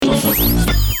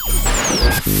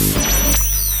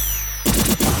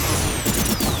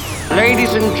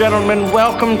Ladies and gentlemen,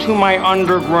 welcome to my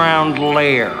underground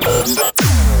lair.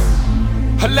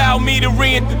 Allow me to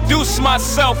reintroduce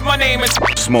myself. My name is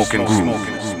Smoking Groove.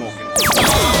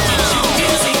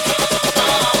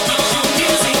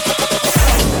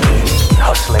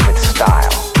 Hustling with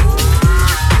style.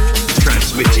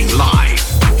 Transmitting live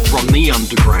from the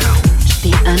underground.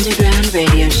 The Underground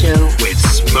Radio Show with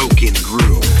Smoking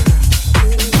Groove.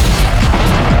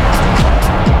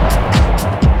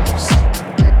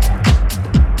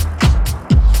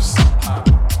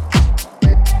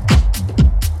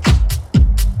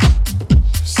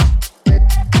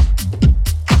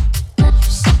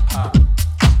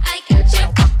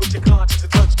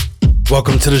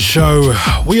 Welcome to the show.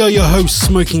 We are your hosts,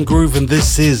 Smoking Groove, and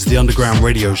this is the Underground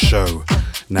Radio Show,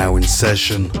 now in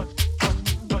session.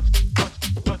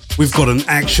 We've got an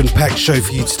action-packed show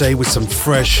for you today with some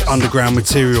fresh underground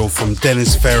material from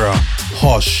Dennis Ferrer,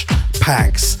 Hosh,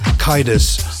 Pax,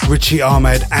 Kaidas, Richie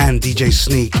Ahmed, and DJ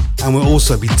Sneak. And we'll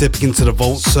also be dipping into the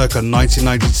vault circa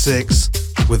 1996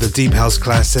 with a deep house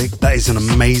classic that is an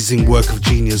amazing work of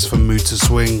genius from Mood to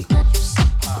Swing.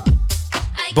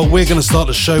 But we're going to start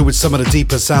the show with some of the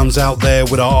deeper sounds out there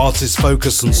with our artists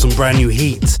focus on some brand new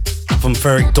heat from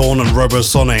Ferric Dawn and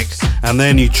Robosonic and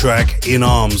their new track In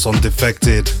Arms on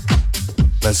Defected.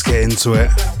 Let's get into it.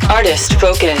 Artist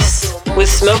Focus with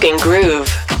Smoking Groove.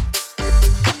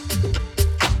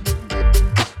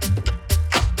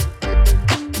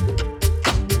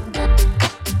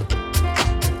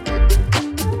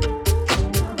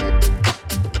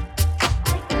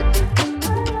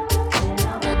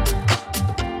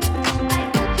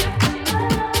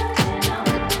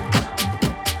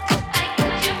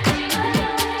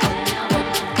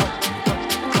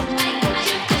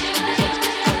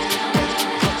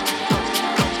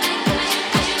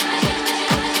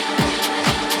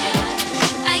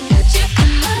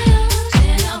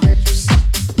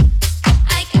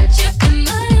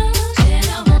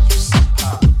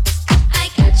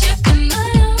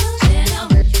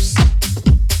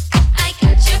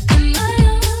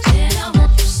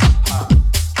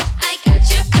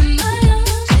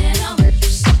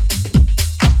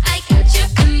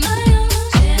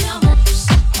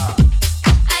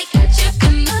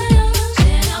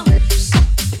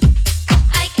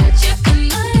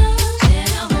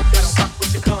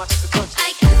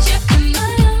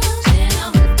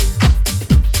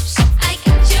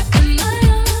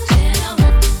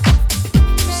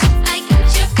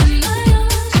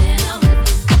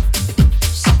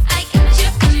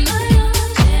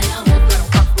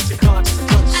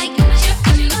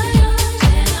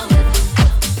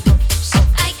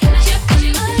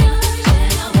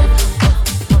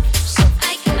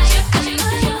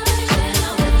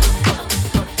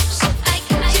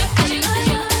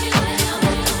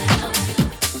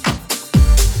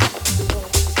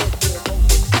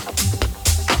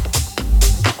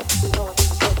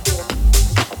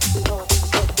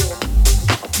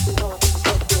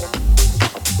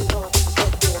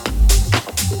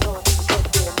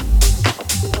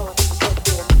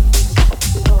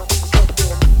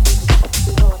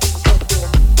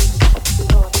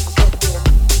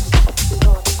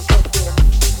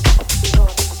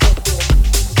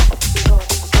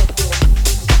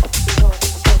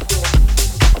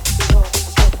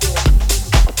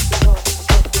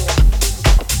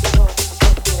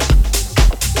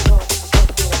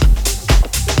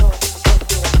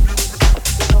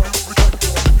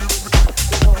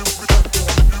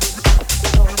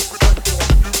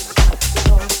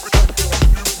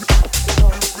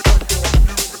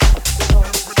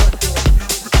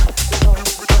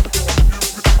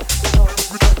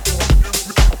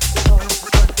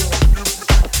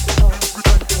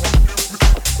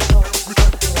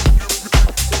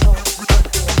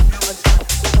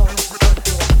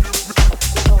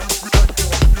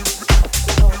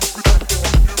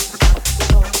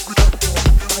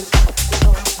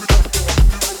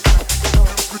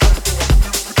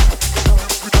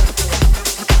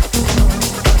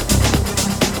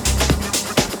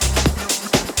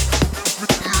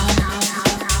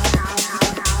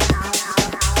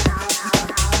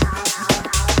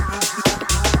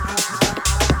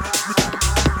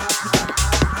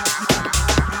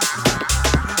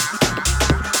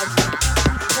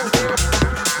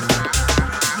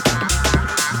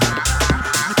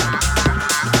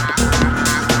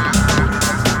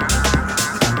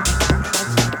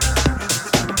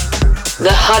 The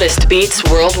hottest beats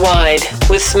worldwide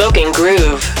with Smoking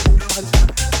Groove.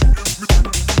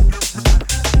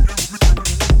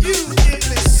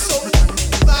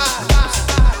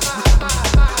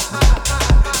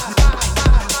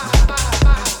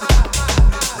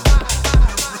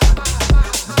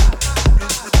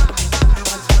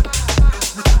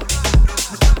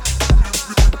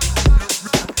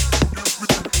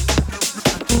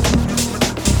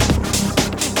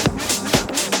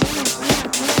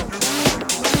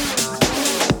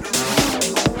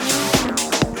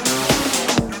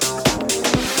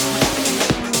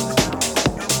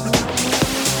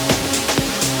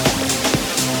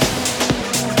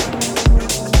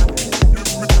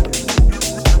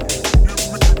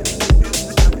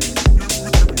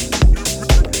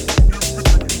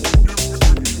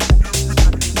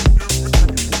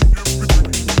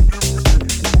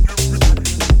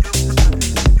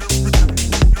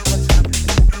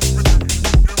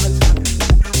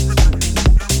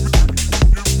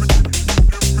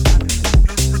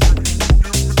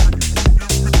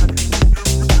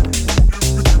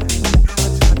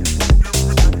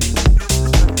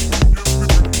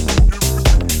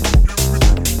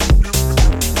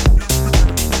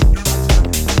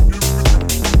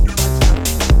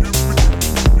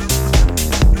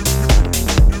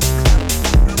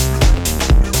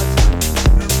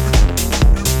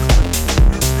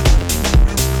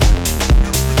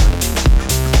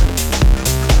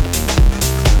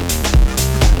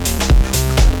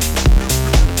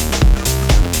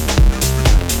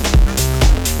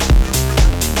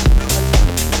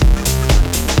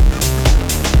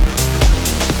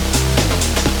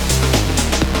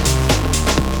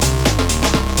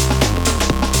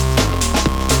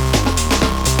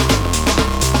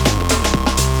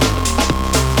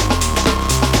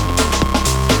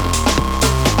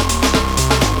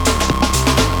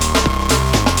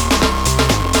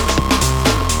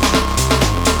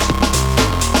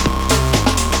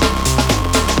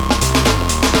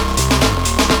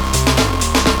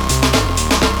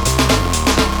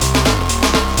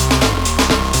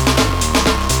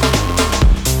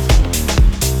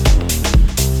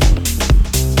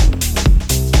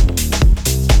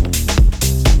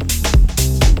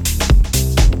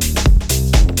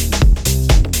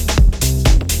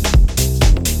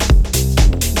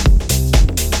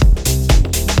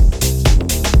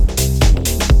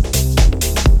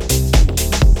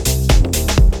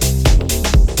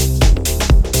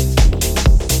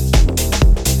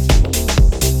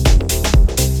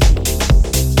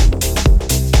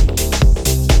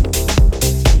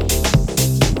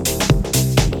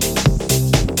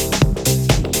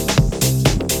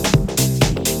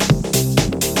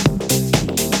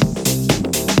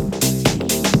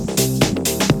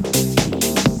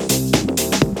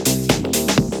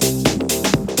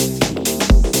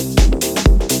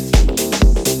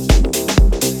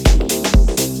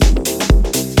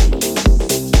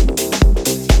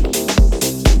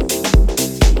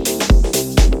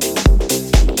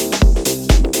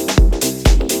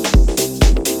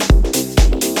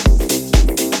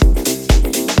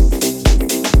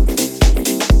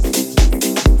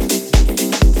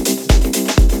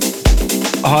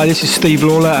 Hi, this is Steve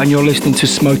Lawler and you're listening to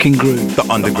Smoking Groove. The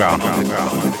Underground.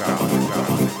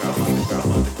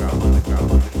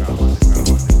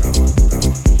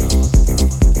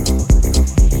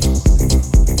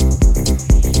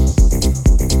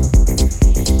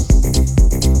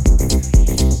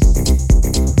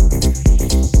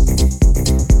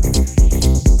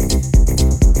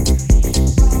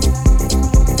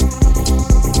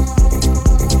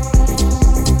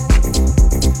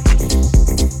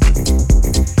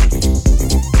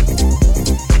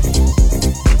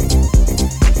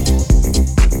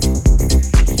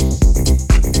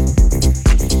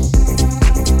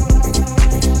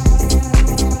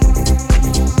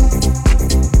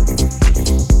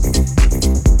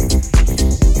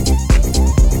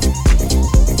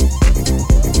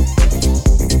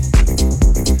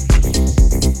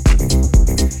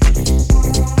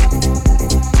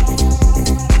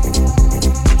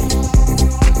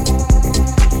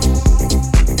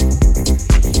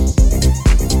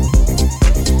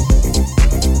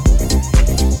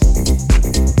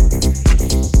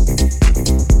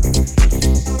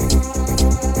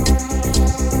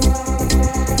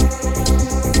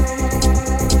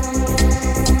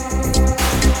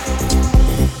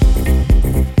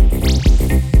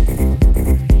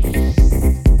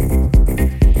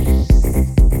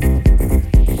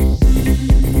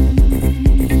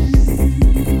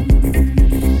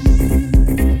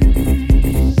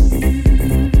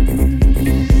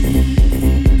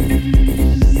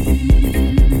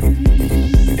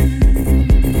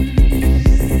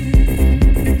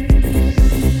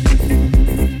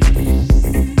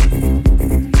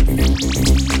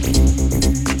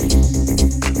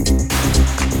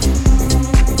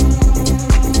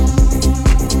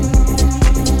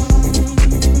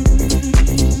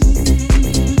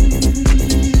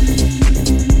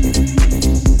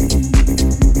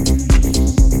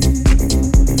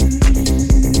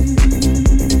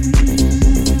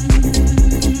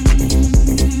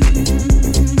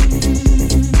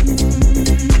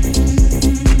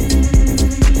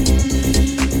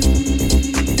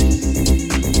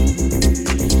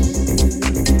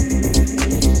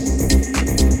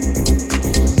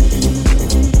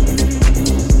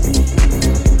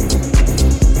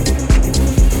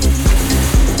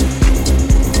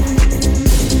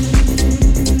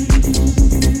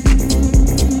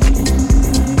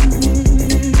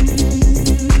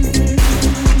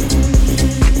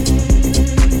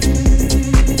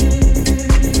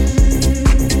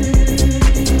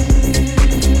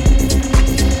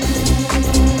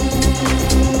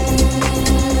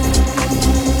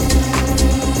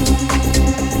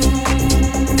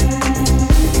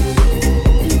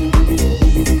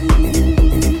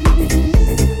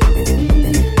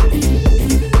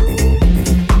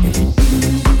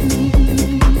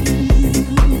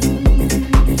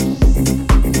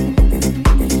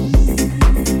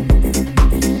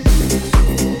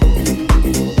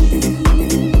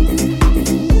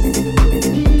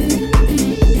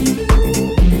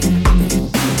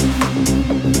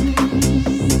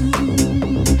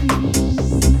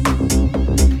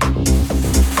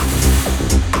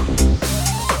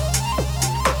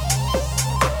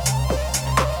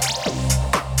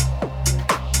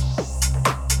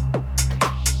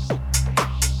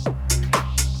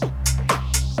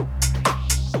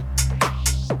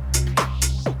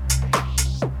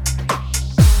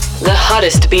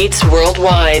 Hottest beats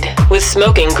worldwide with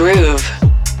Smoking Groove.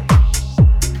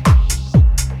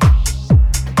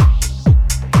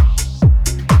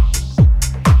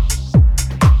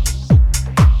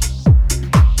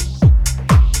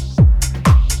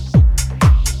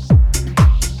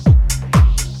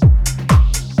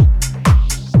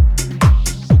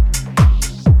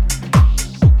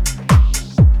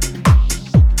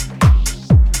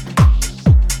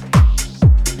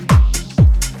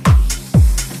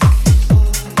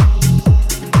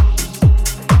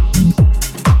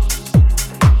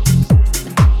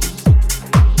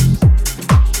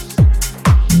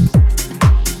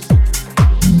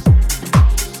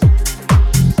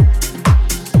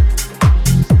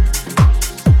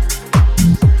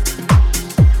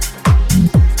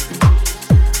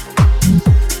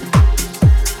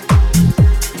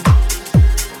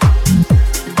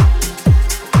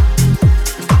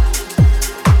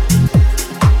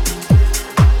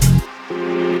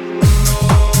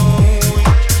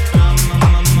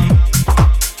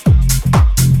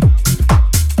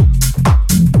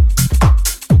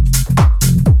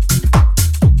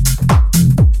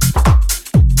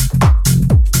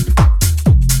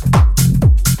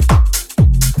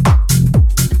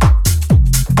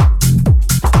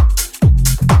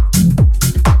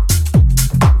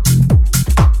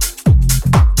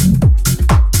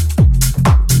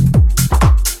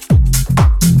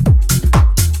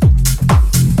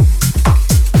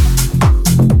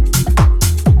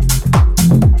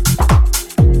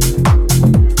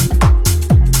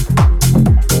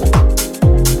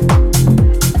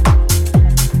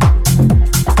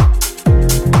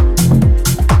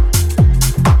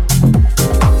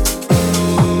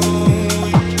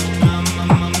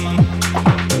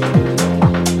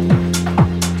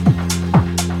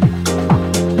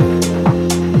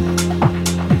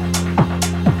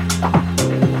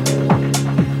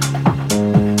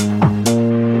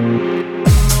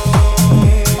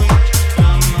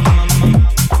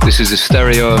 is the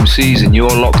Stereo MCs, and you're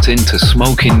locked into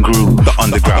Smoking Groove. The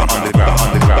underground, underground,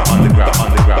 underground, underground,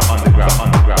 underground, underground,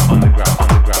 underground, underground,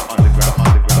 underground, underground,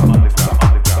 underground.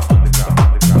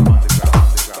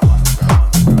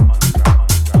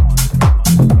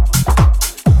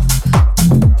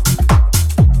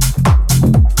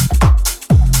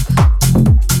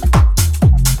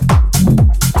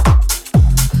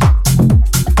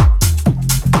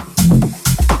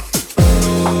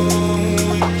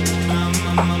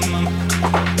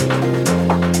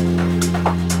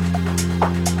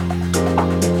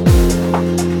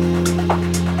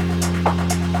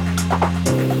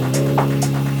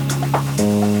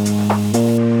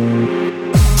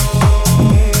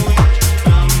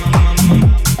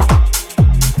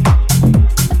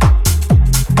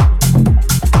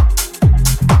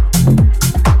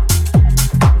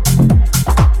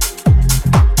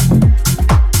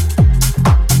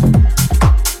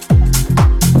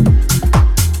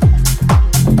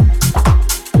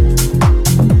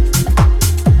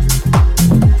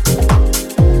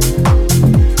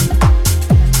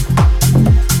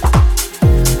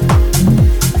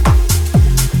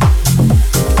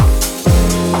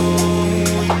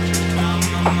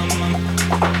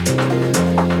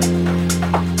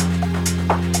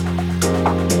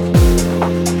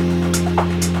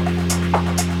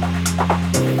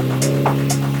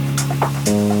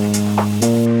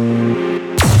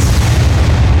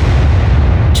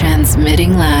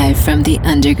 Transmitting live from the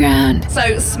underground.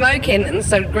 So smoking and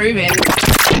so grooving.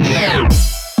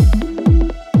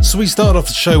 So we started off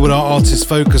the show with our artist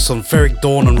focus on Ferric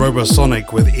Dawn and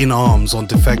Robosonic with In Arms on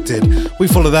Defected. We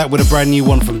follow that with a brand new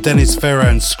one from Dennis Ferrer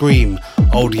and Scream,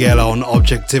 Old Yellow on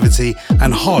Objectivity,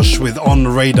 and Hosh with On the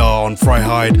Radar on Fry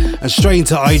Hide, and straight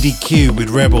into IDQ with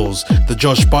Rebels, the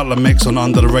Josh Butler mix on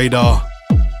Under the Radar.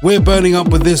 We're burning up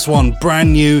with this one,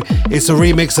 brand new. It's a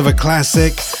remix of a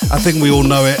classic. I think we all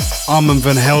know it. Armand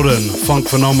Van Helden, Funk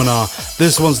Phenomena.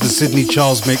 This one's the Sidney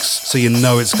Charles mix, so you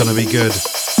know it's gonna be good.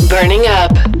 Burning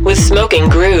up with Smoking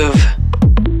Groove.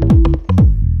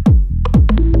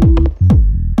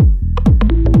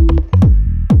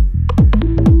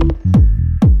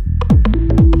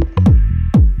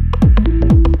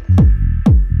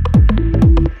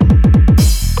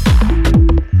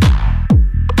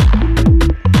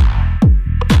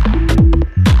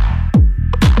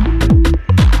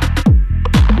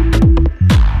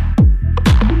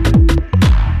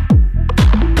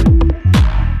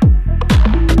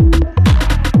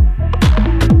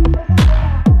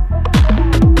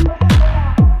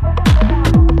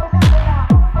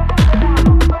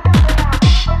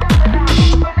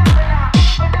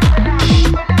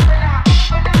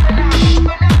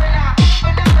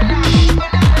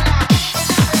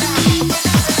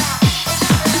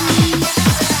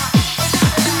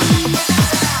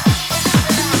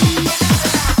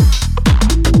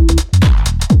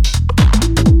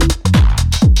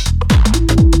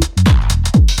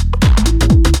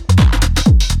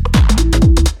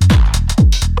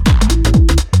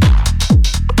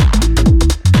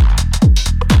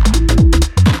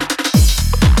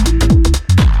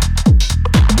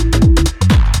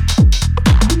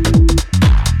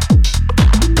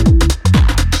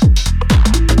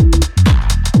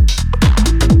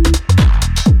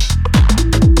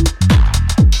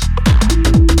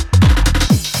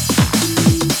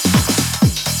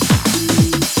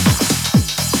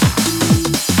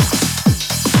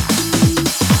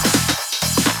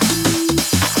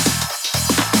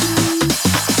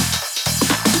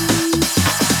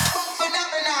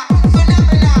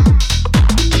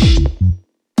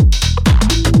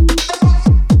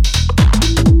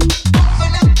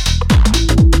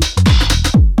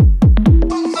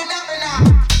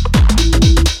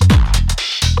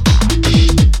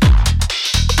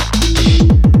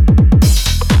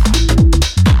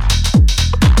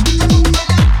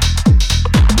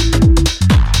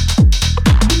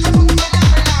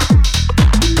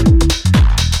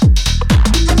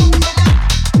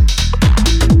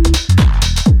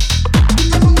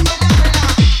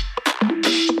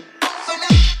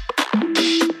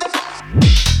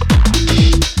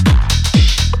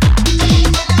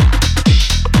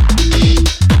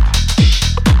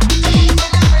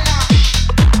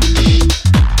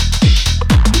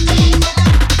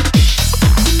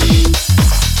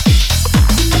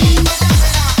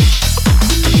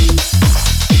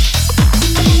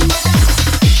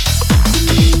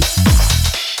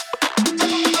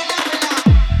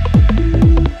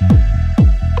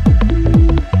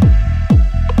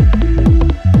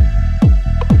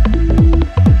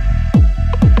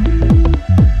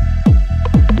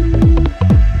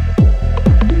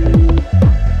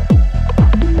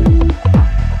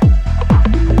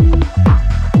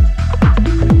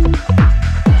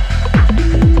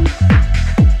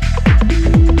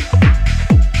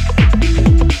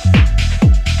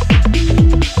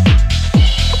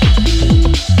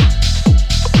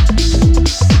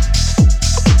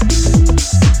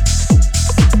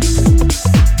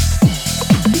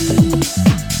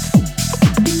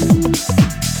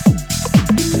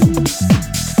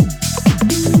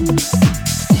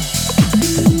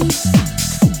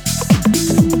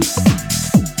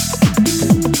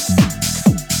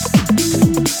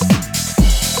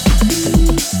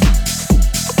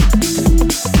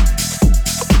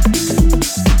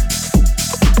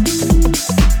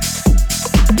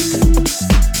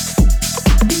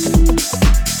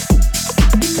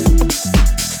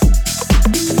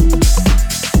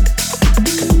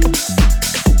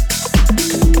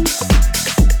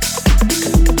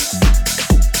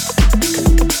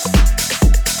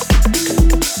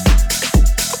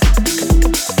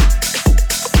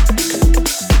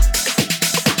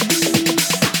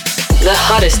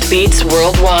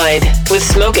 worldwide with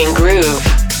Smoking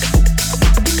Groove.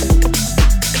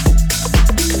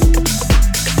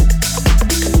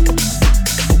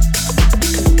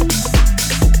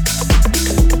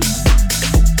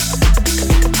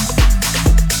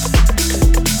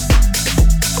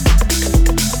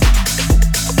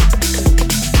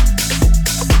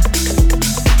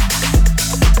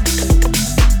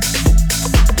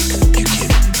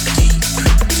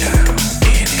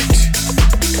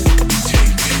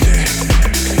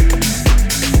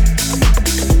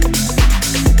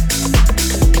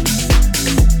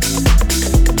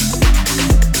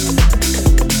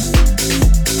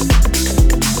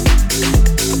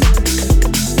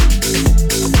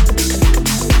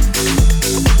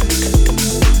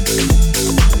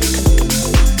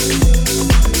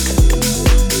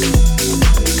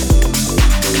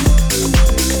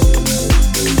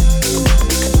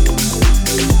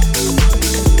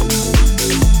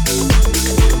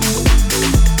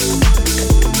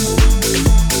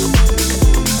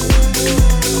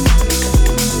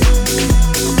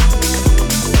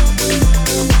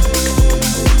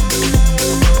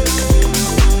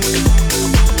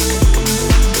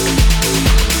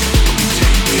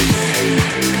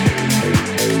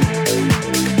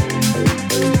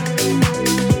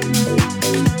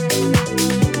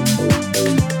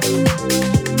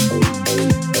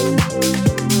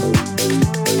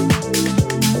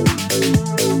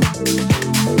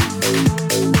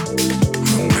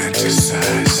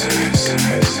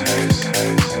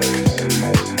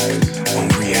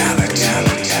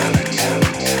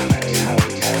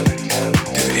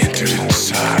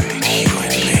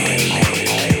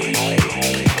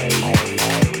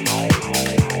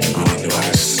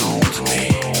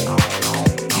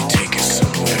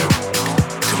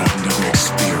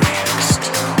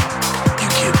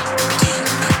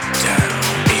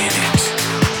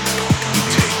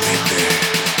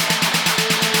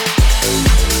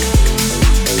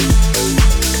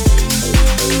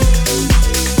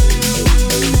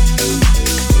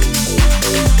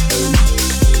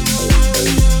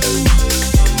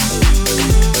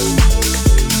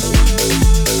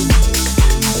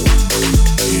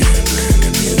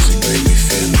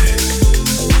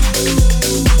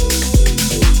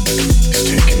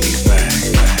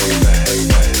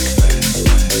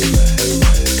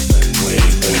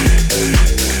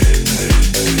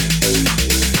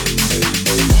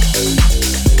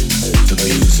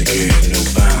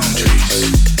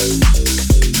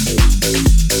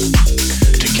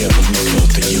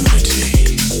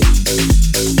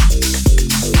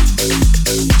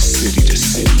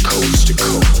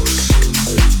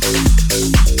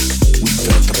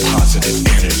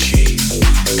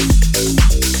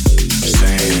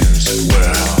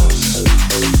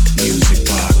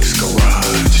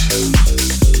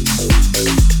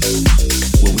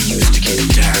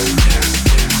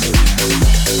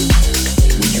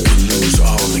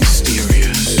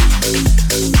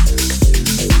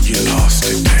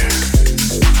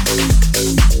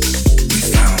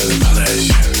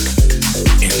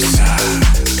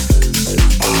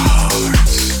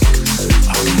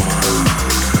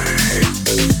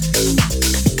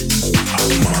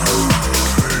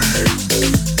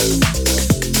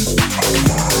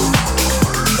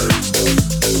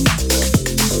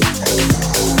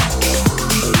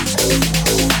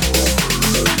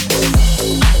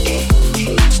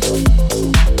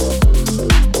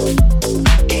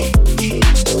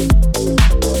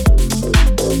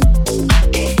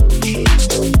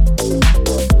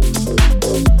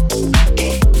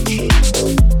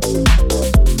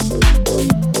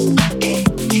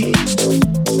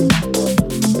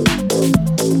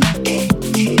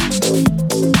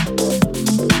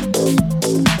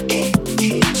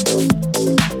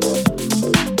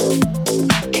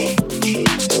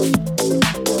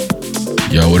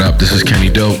 Yo, what up? This is Kenny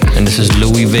Dope. And this is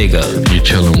Louis Vega. You're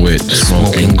chilling with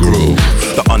Smoking Groove.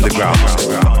 The Underground.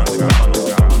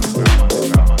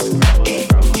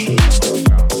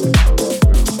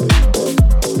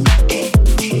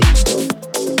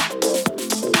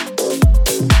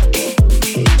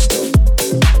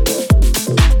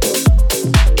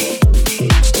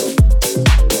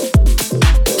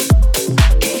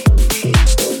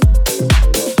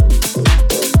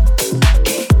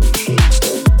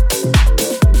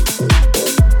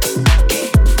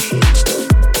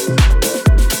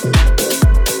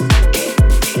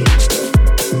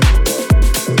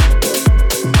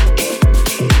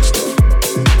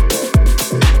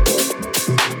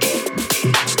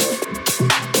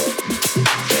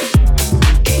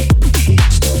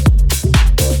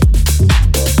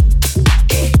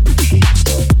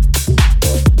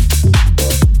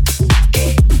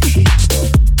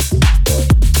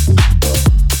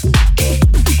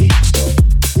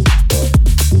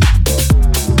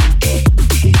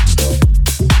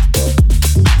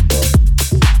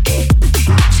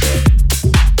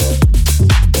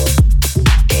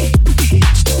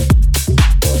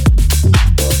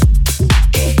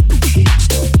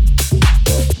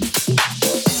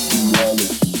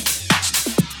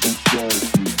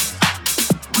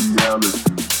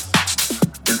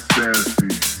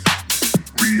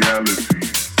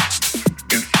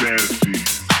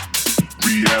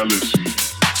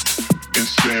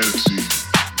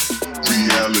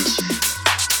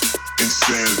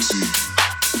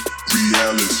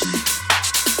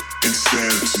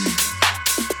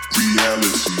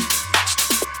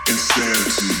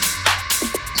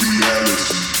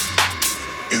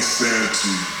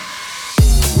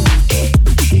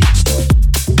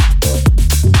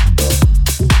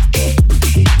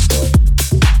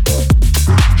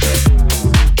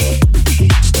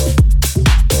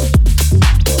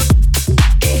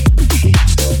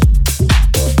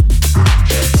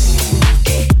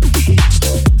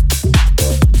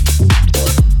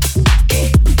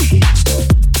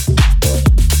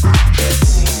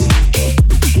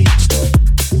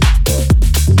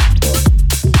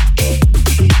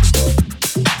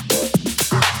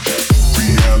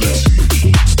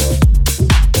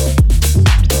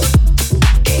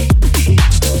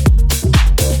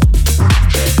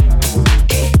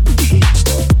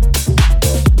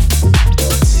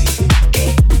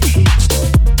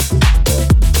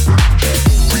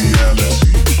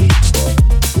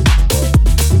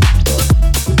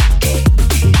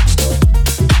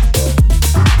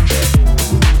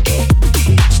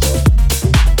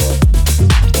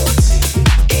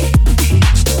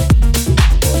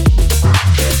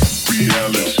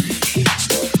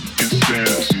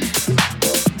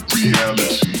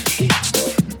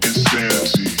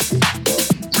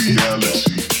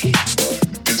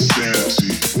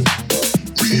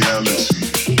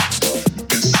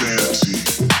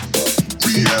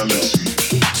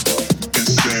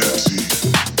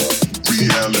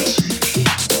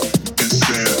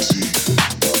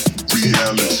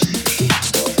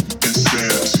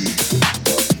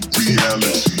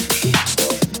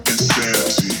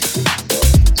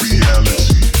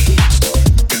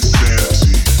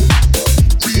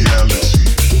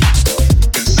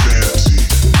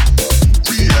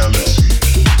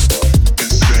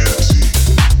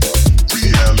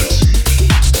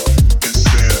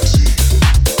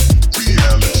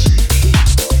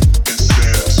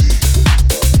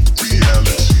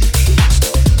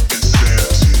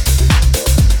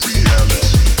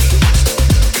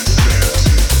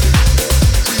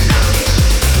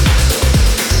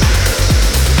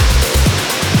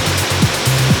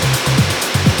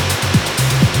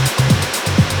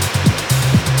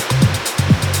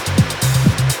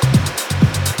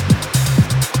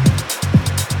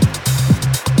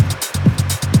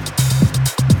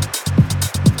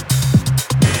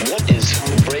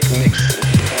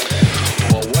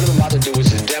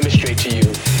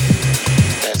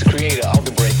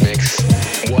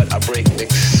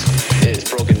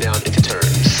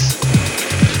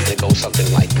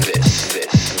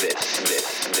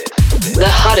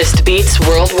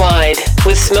 Worldwide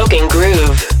with Smoking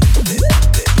Groove.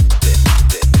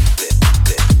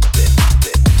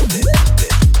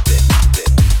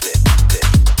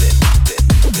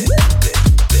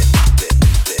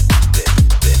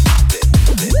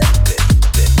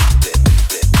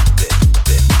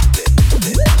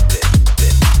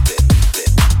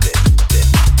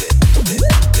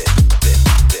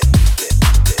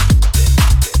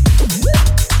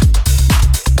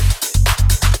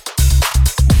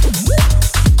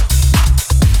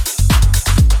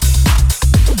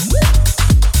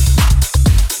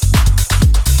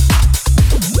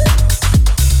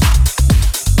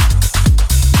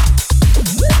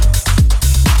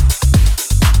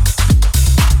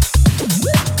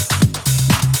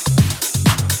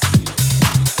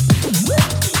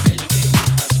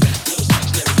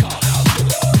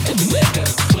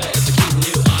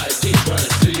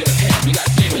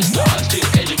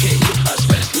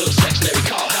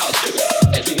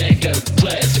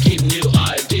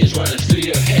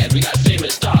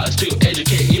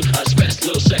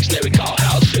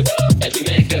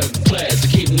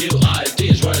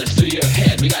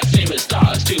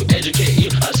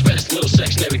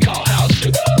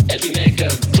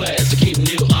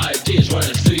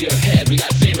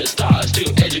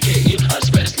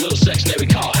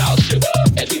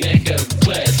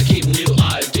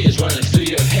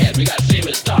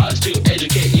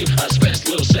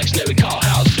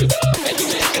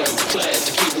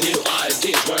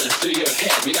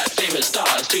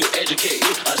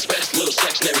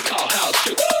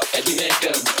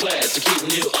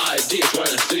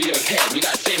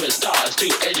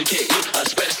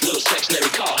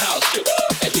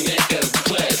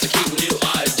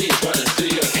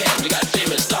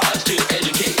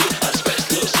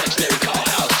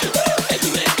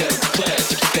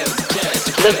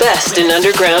 The best in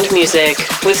underground music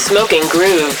with Smoking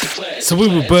Groove. So we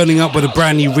were burning up with a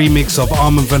brand new remix of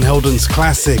Armand Van Helden's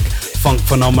classic Funk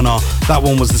Phenomena. That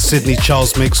one was the Sydney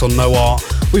Charles mix on No Art.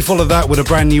 We followed that with a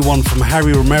brand new one from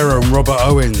Harry Romero and Robert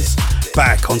Owens,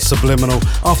 Back on Subliminal.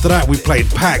 After that we played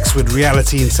Pax with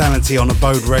Reality Insanity on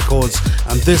Abode Records,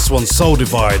 and this one Soul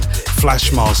Divide,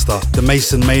 Flashmaster, the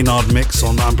Mason Maynard mix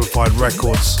on Amplified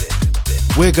Records.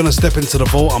 we're gonna step into the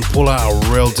vault and pull out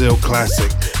a real deal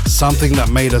classic. Something that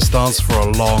made us dance for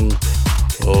a long,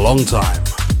 long time.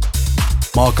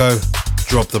 Marco,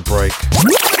 drop the break.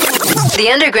 The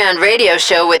Underground Radio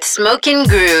Show with Smokin'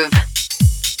 Groove.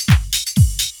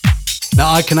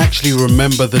 Now I can actually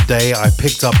remember the day I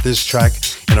picked up this track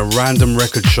in a random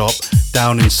record shop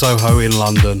down in Soho in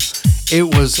London. It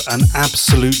was an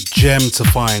absolute gem to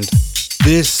find.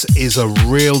 This is a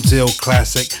real deal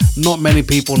classic. Not many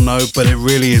people know, but it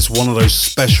really is one of those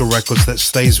special records that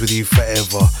stays with you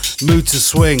forever. Mood to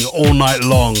swing all night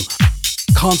long.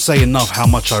 Can't say enough how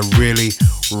much I really,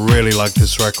 really like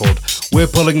this record. We're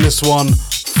pulling this one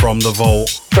from the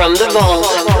vault. From the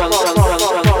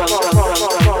vault.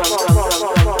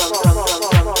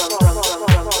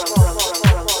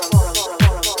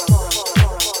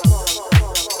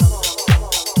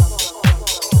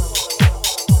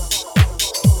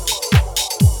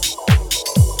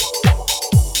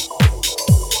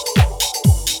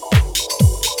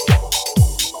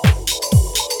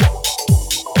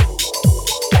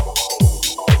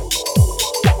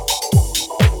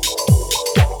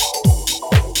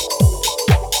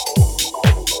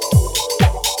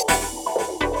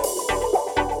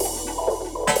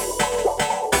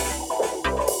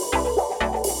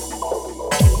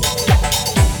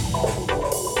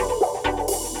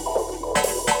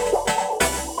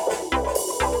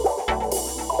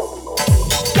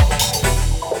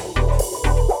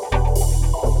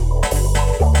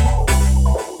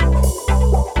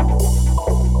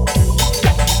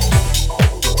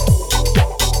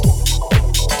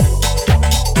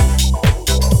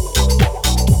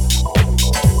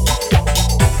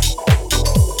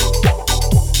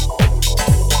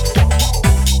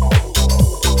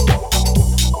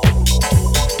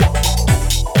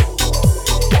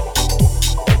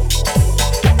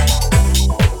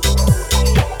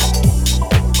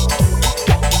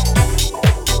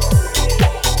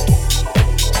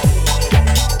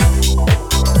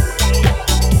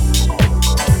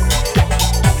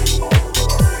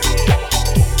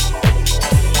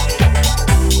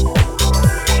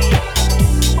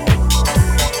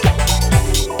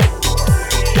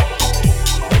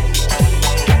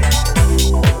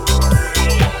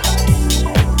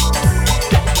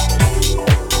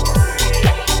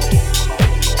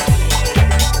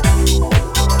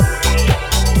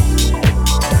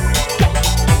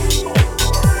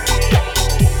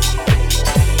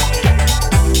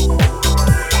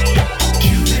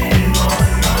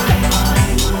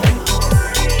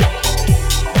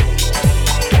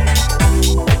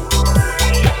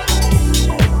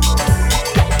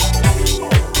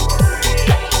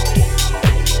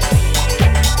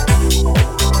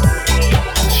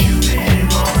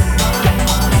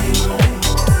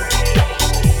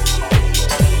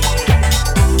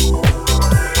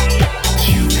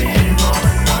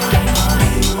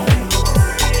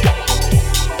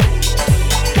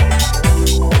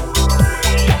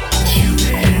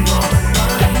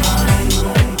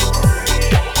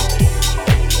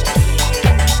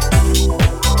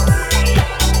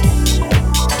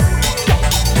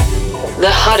 The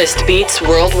hottest beats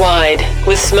worldwide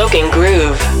with Smokin'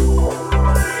 Groove.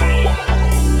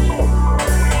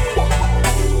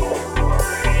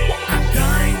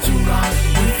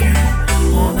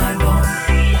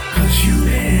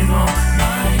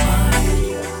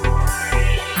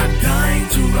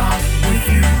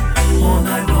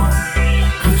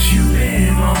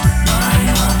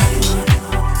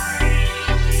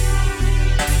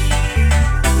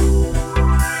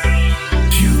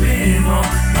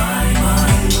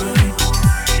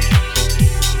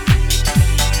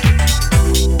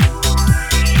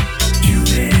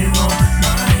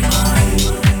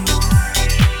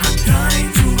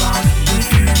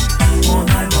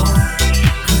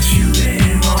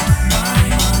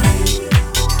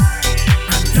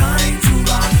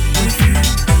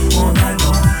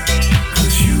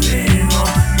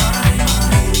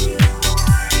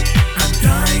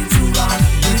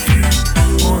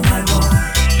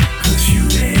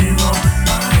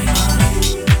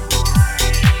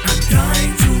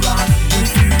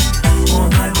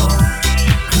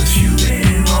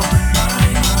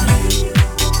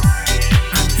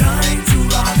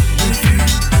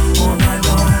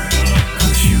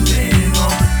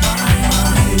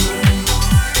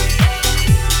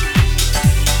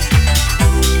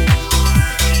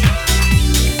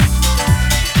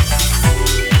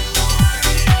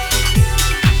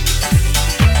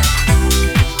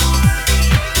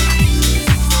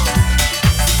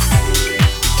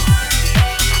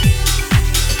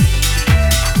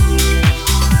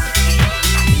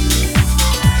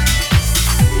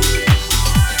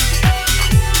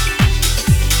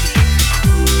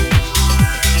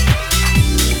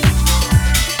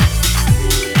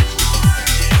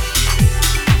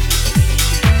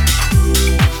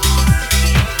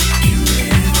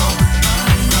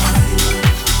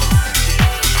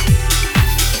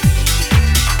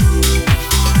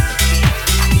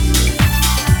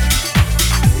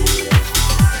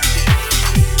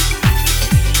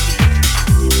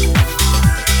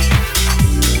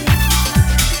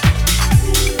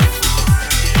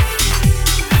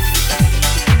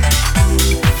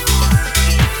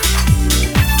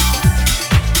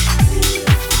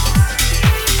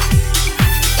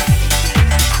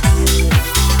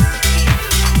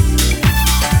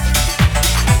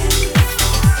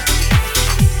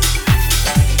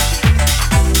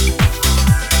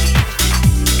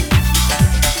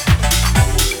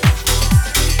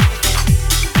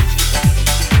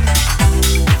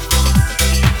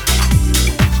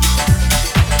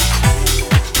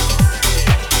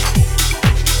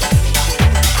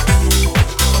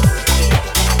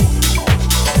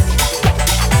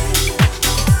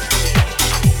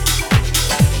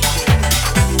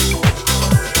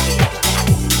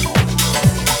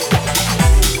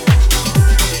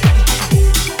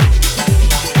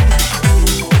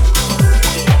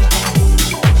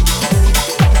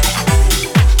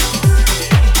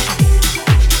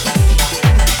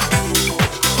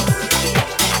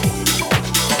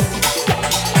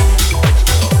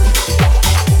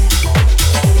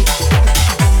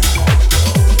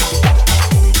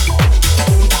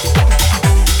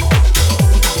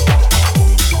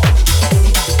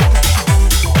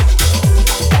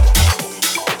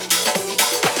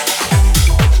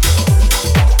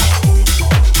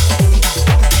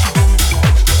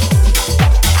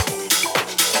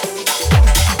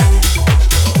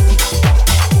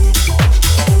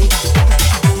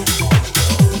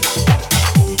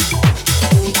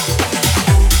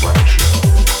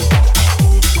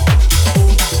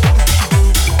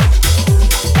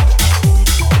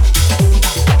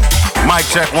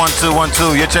 check 1 2 1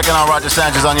 2. You're checking out Roger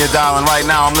Sanchez on your dial, and right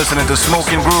now I'm listening to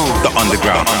Smoking Groove. The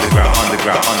underground, underground,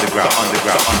 underground, underground,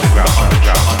 underground, underground,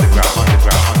 underground, underground,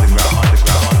 underground, underground,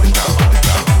 underground,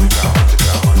 underground.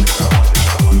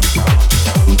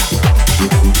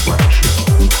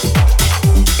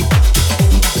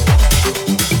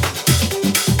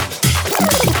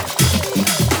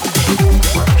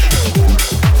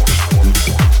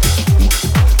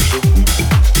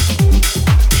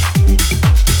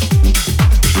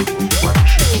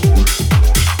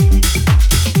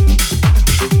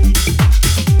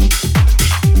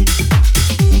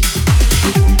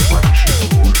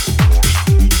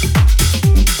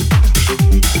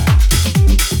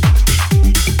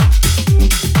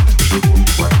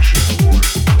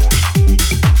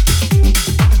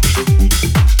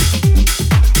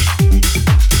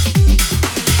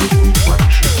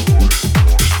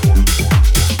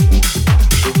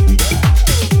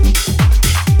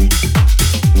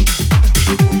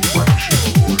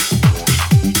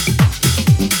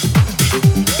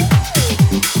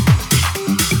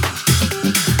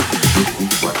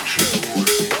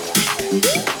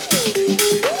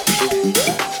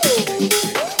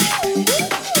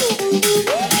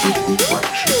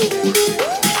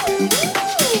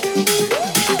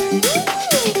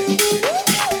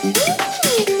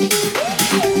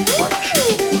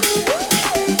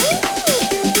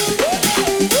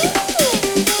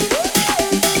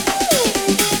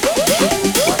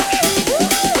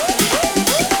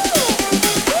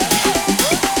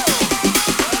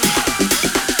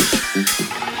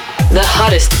 The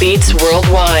hottest beats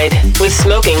worldwide with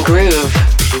Smoking Groove.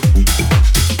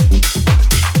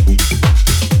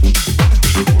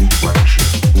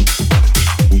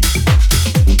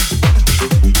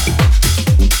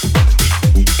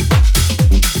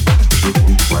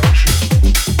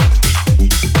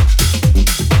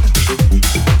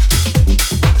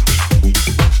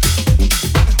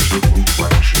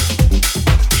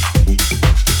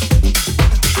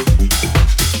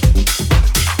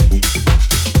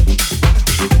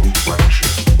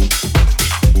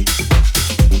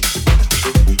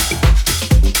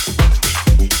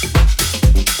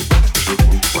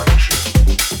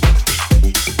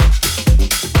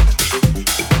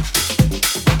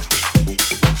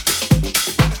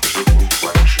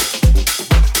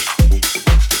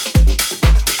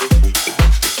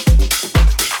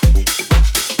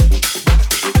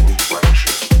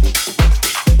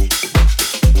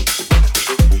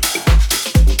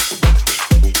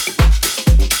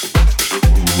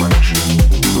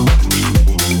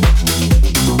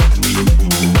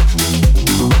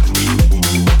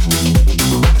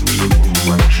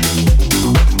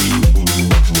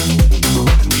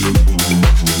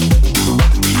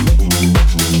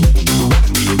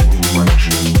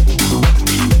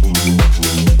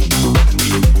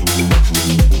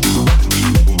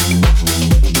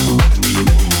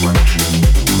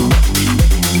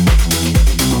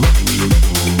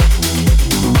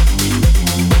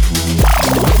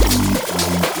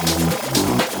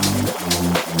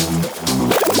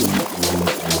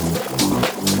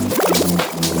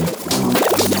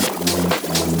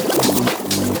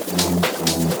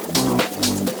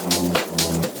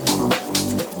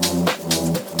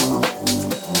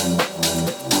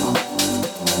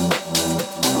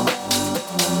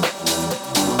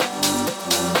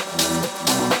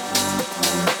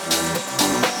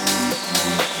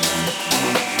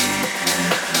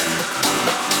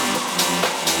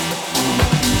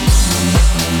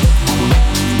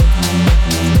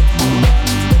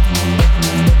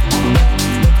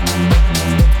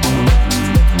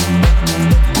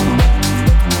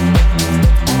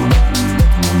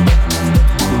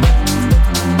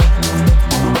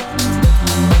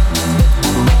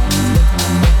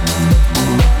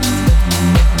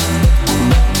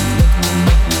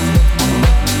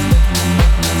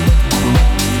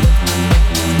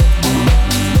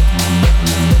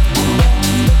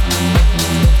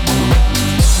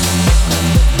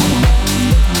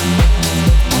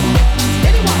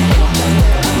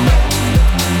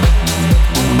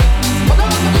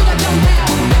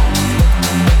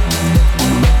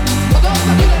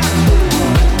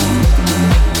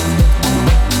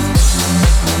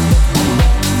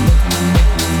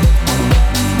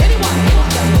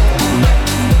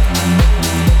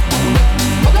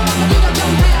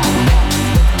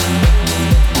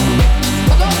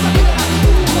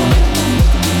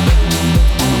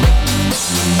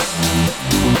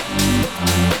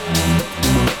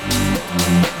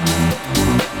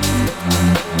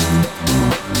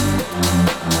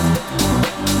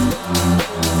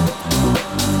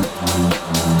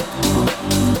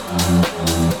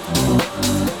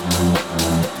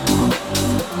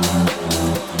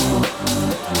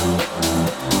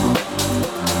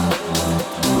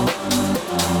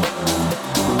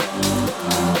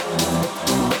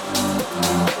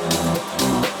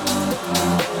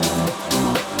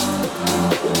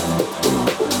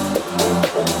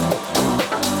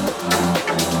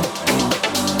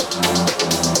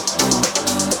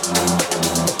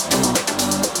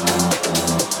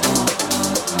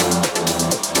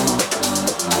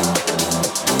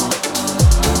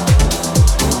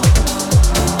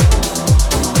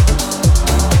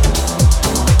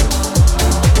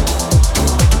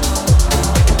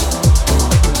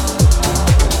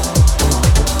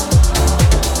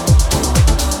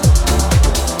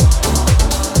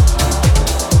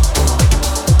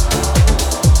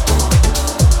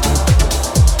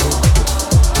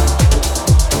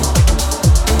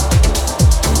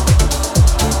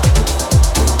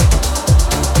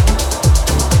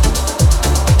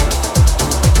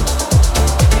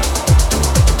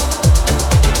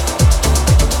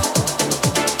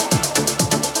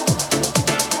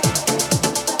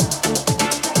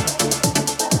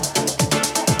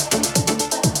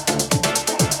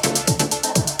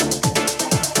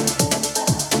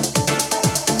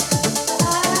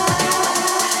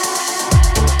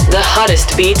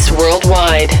 hottest beats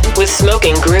worldwide with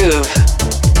Smoking Groove.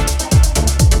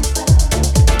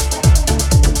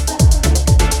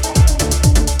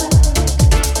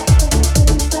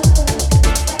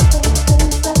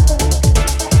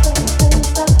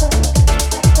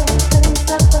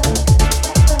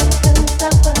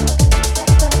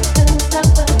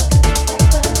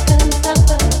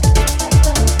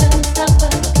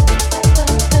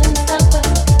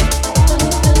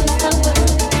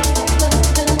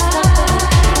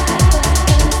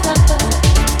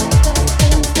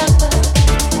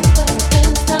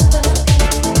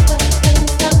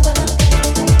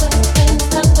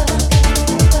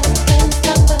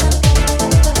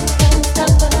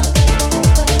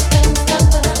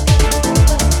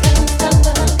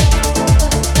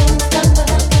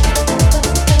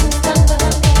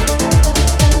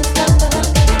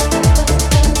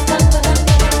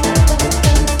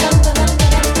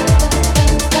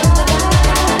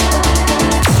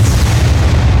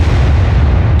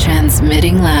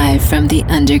 Live from the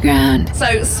underground.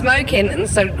 So smoking and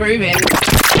so grooving.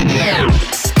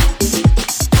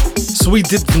 So we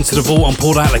dipped into the vault and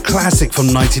pulled out a classic from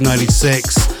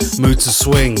 1996, Mood to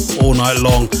Swing, All Night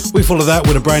Long. We followed that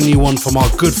with a brand new one from our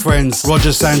good friends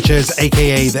Roger Sanchez,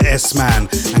 aka the S-Man,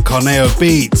 and Carneo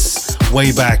Beats,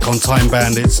 way back on Time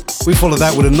Bandits. We followed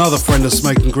that with another friend of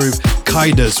Smoking Groove,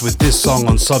 Kaidas, with this song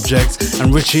on Subject,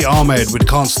 and Richie Ahmed with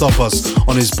Can't Stop Us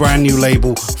on his brand new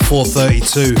label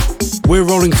 432. We're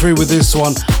rolling through with this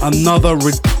one, another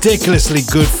ridiculously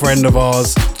good friend of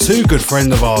ours, two good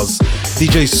friends of ours,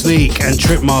 DJ Sneak and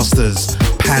Tripmasters,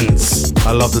 Pants,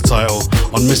 I love the title,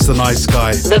 on Mr. Nice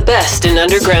Guy. The best in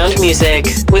underground music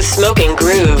with Smoking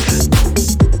Groove.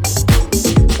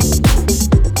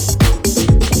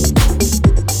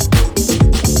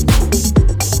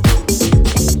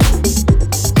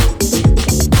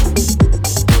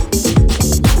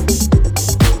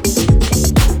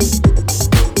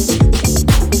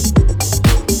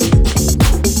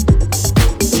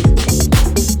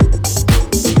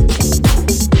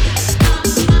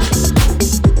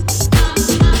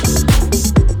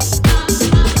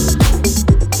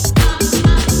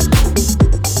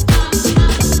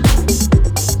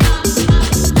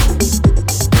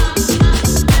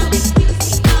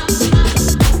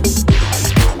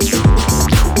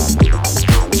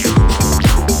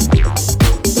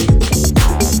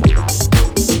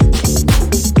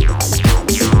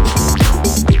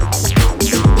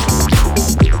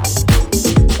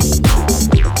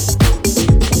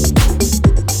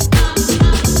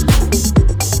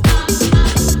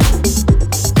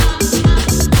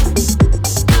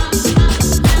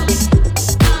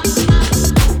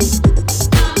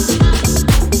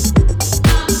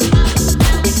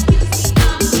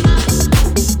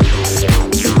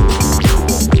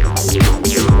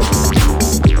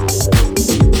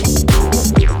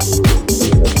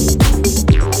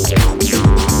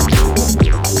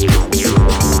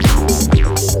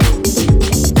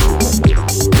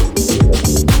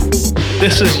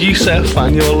 This is Yusef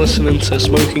and you're listening to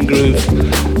Smoking Groove.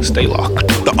 Stay locked.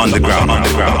 The underground,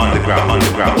 underground, underground,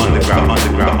 underground, underground,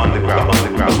 underground, underground, underground,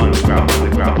 underground, underground,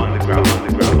 underground, underground,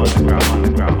 underground, underground,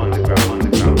 underground.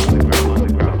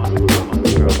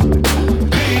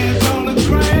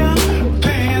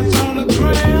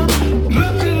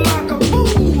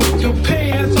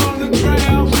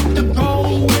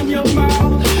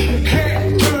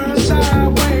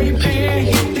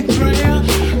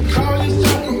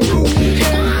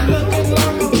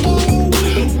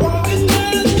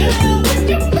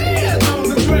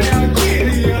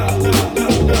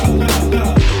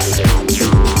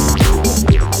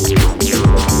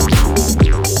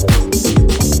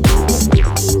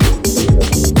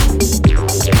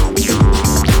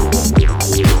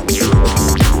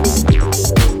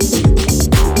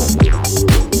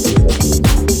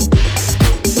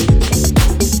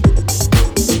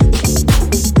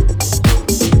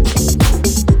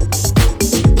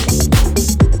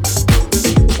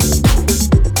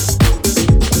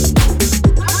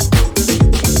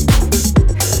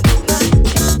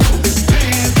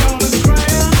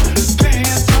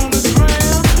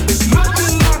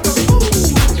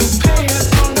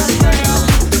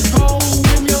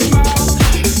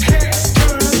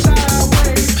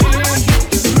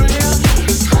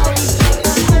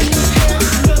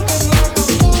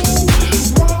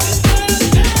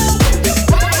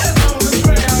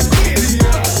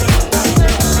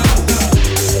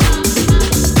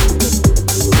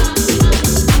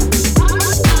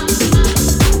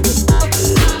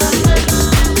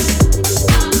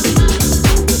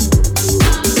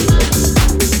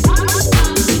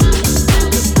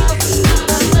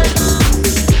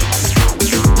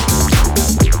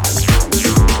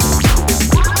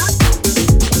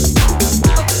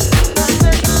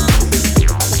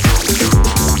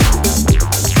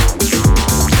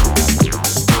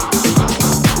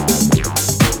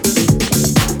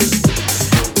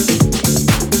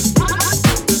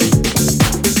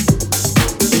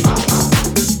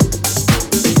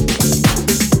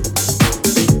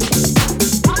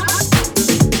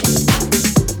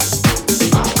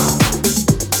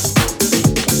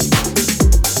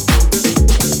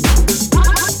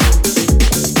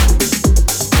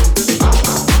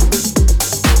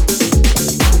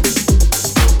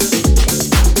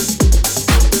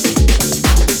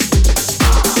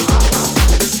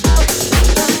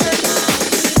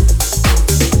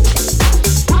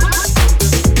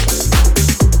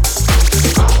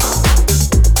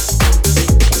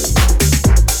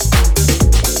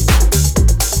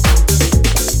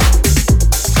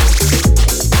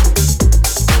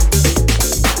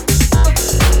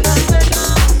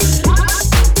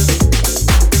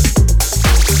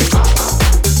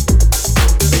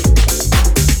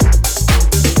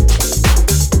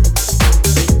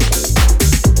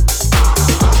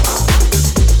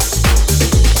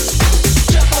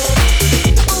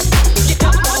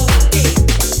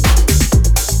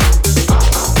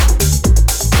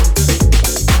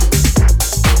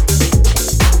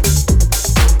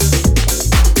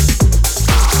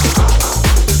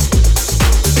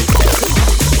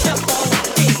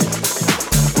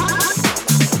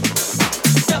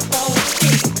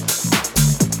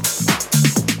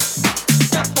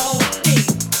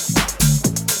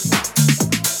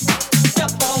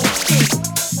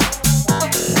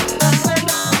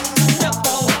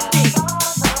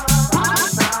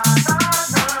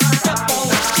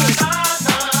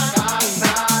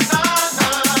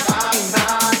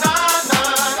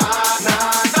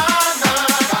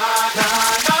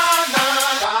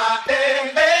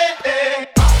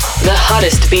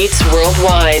 beats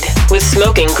worldwide with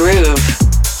Smoking Groove.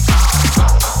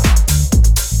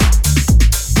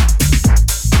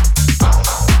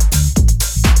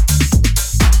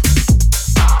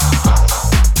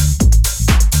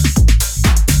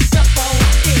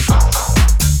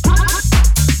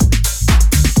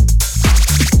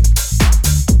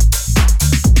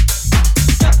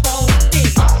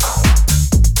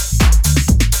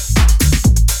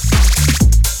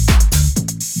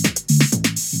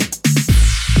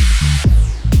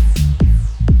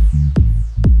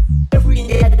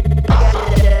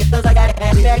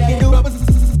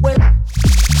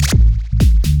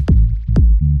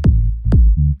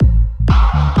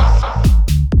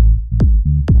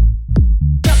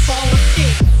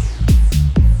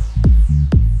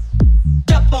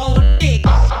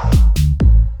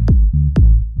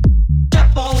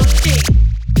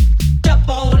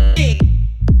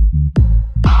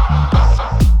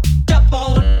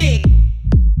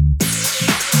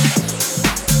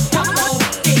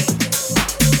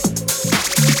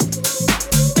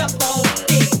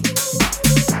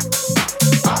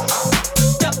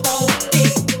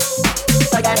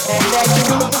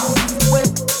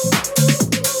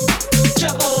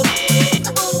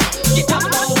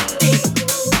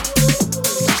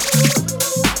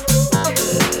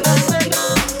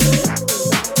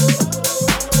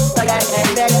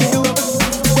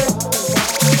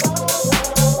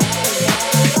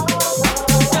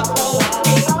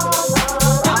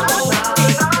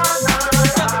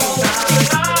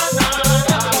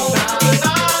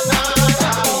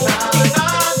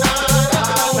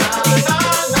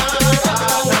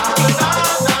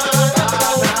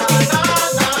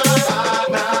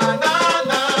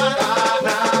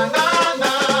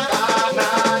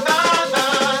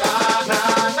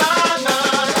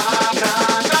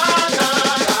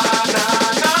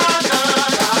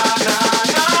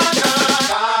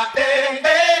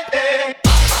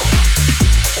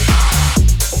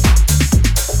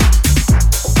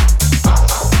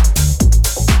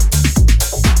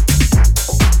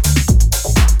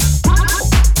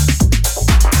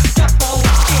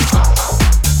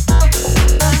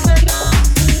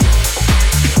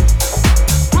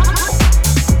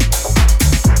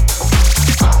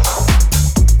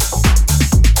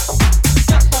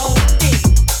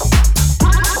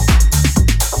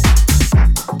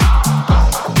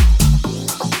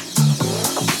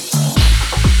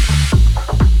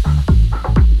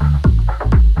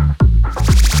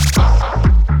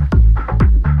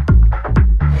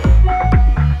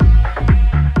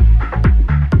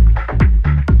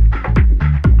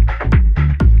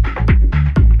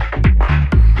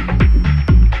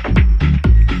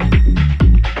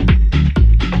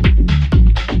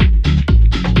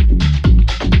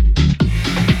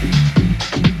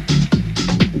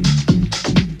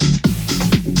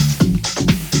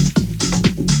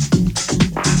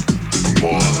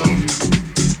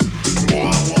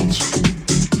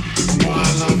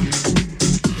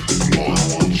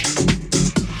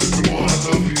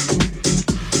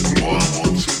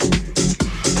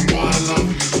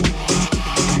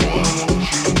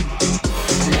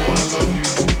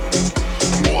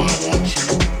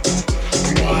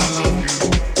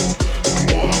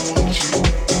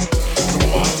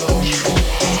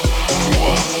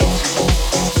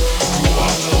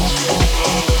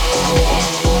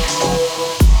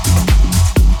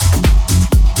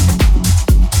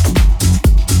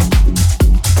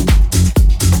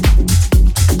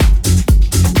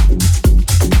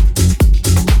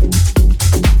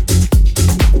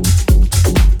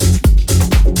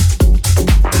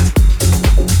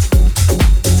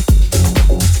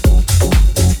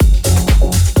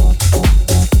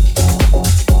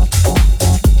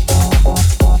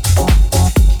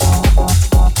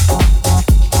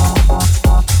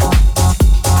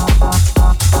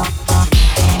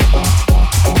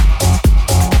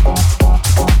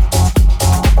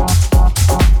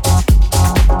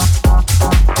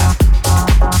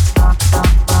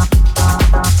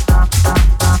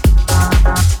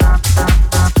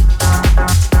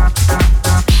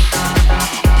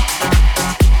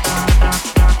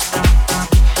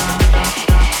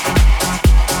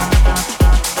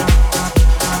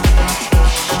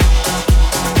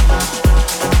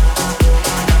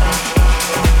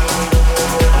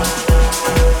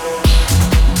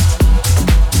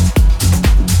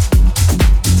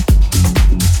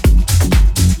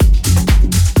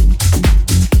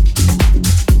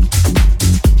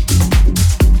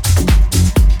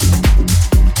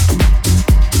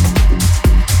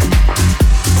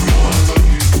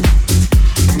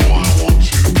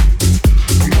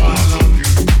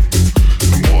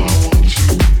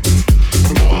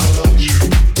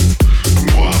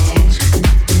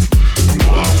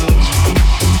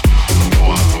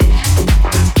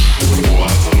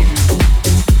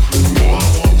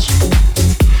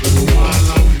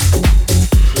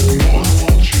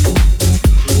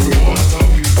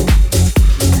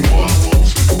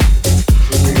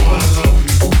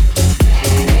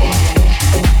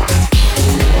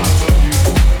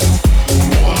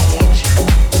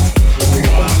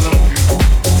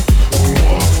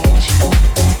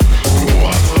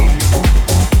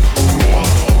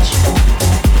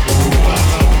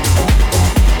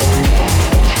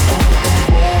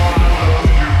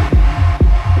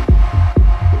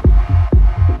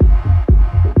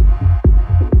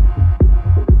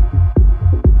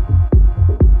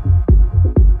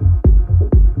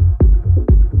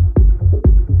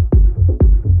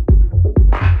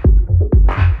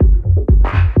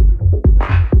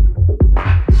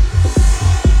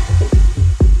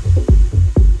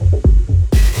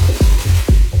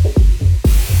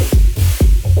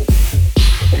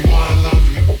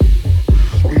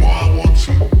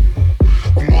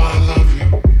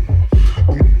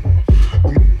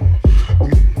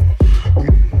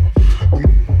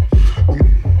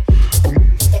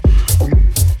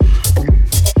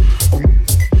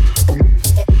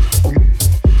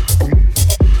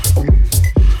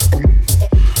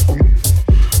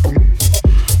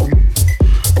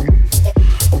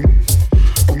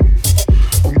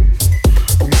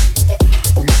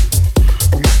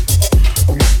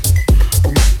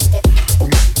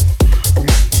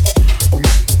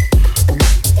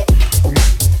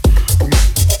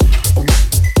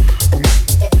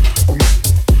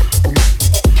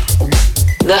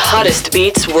 The hottest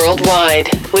beats worldwide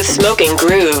with Smoking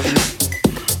Groove.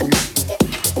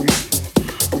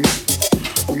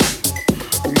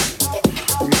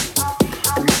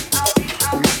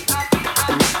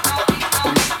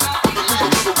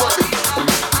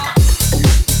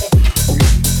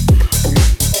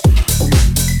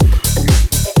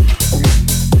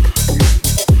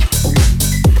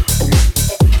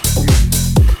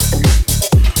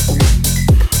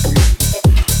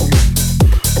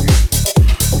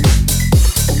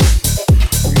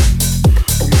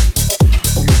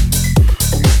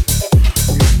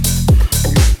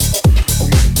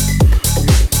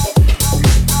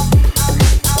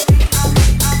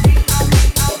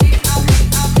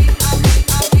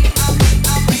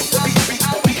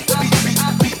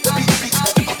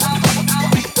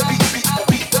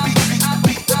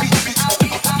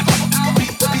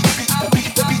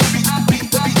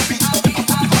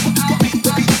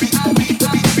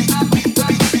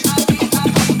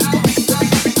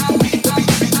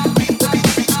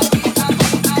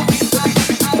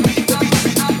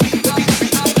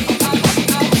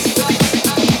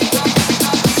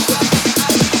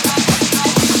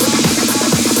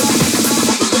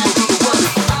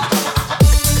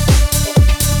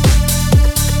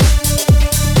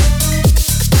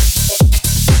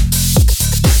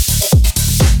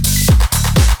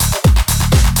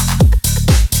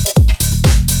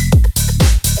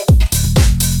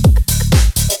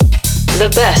 The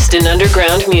best in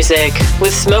underground music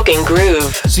with Smoking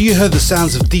Groove. So you heard the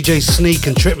sounds of DJ Sneak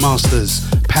and Tripmasters,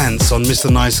 Pants on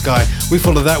Mr. Nice Guy. We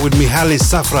follow that with Mihalis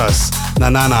Safras,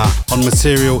 Nanana on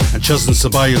Material, and Chosen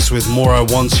Ceballos with More I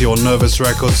Want You on Nervous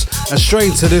Records. And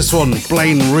straight into this one,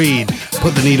 Blaine Reed,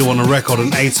 Put the Needle on a Record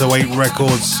on 808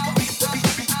 Records.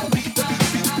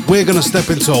 We're going to step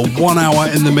into a 1 hour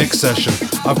in the mix session.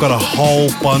 I've got a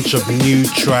whole bunch of new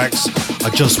tracks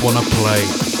I just want to play.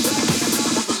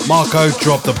 Marco,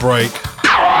 drop the break.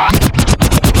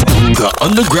 The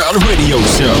Underground Radio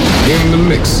Show. In the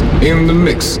mix, in the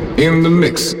mix, in the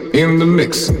mix, in the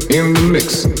mix, in the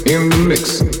mix, in the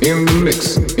mix, in the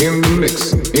mix, in the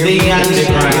mix, in the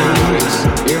underground.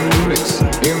 In the mix,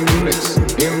 in the mix,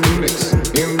 in the mix,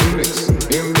 in the mix,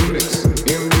 in the mix,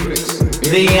 in the mix,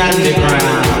 the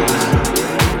underground.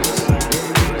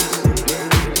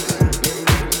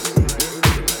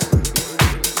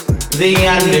 The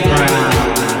underground.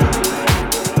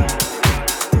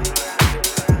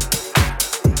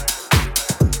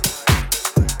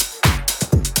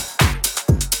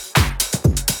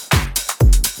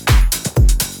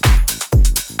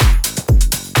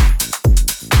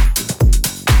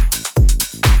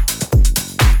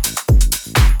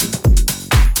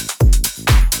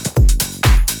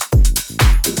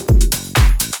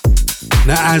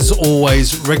 Now, as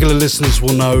always, regular listeners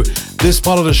will know this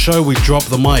part of the show we drop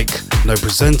the mic. No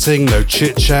presenting, no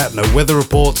chit chat, no weather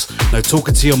reports, no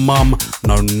talking to your mum,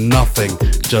 no nothing.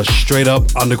 Just straight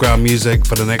up underground music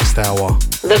for the next hour.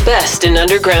 The best in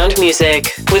underground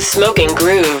music with Smoking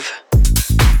Groove.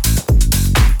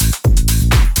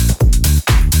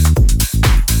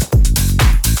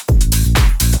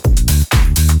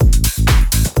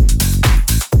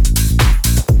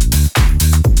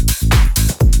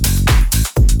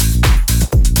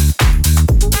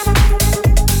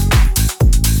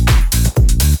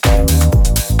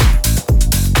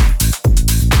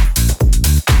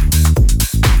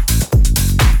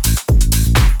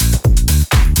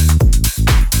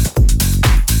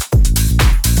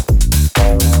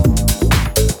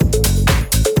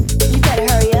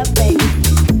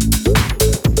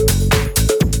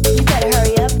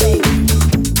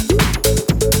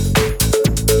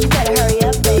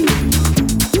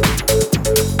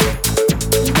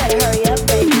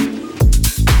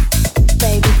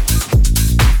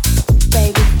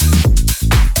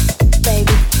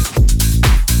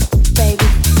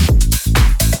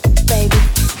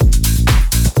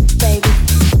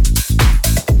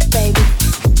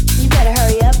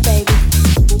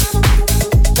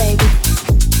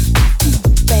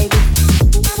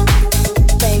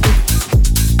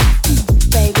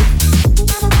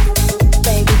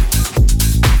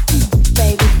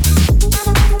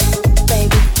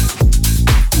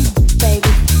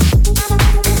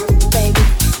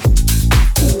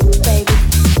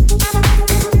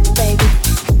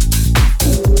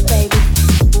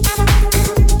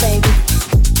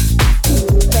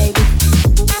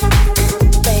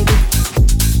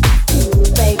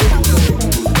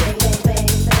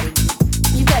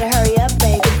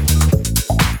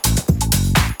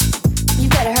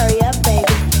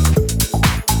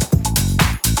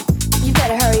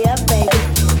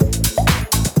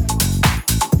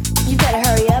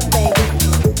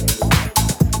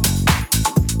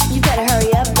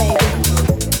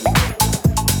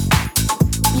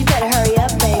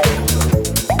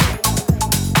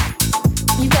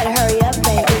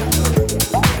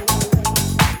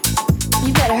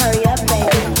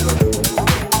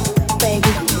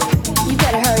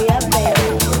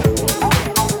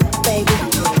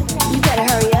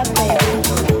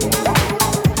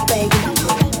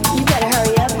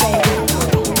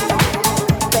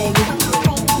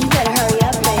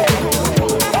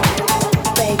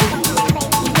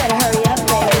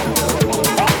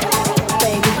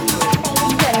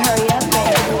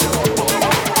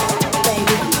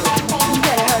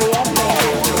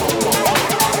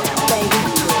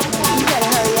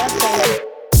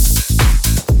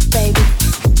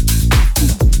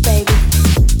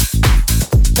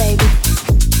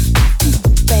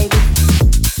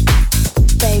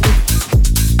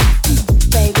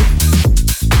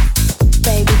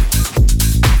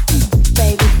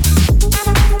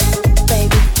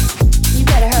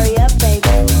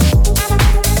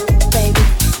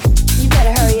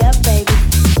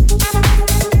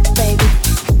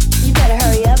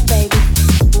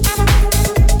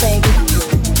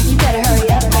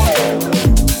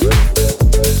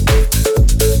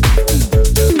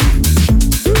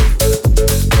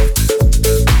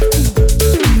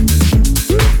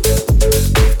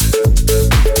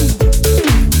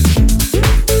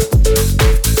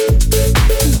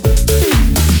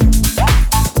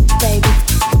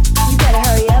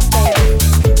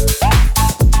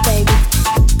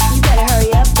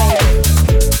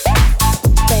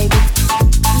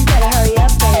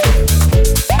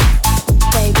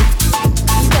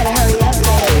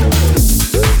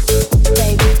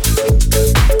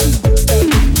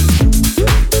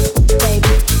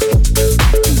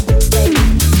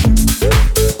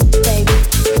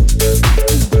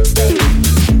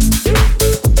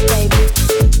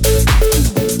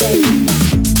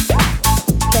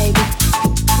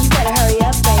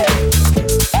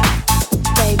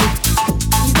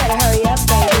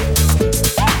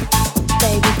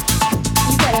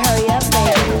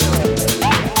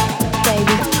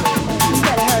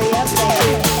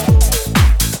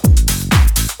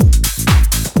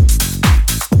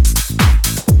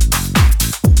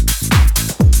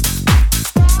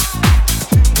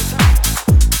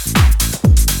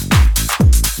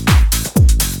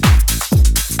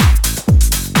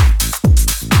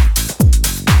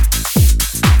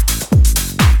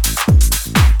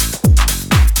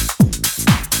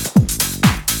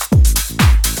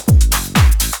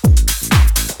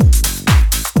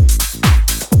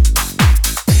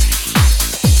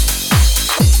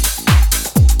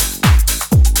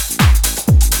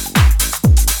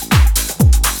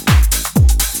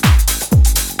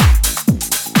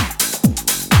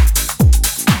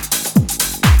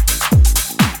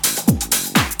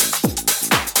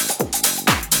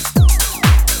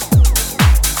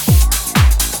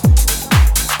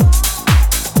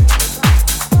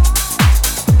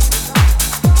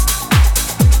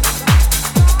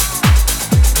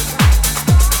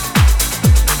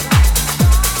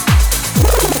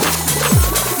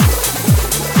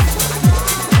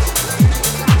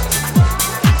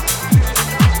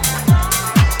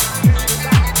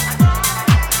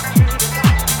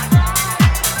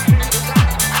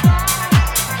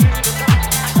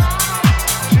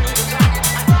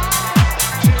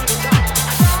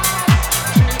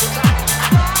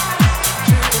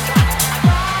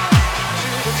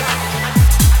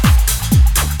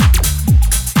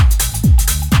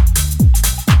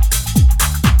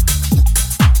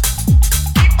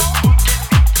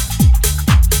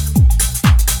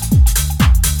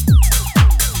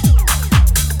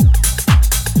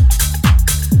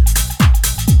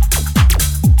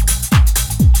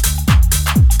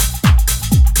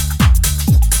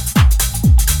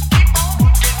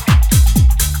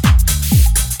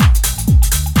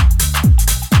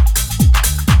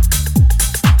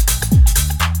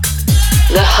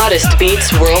 The hottest beats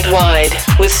worldwide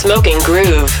with Smoking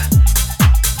Groove.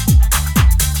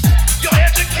 Your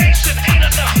education ain't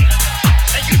enough,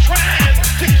 and you trying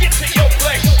to get to your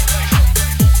place.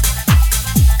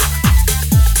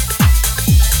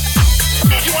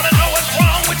 You wanna know what's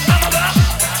wrong with some of us?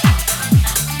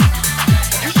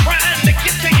 You trying to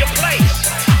get to your place.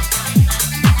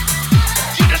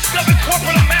 You discovered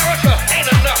corporate America ain't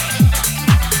enough.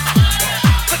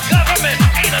 The government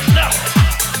ain't enough.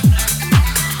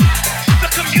 The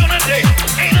community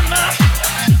ain't enough.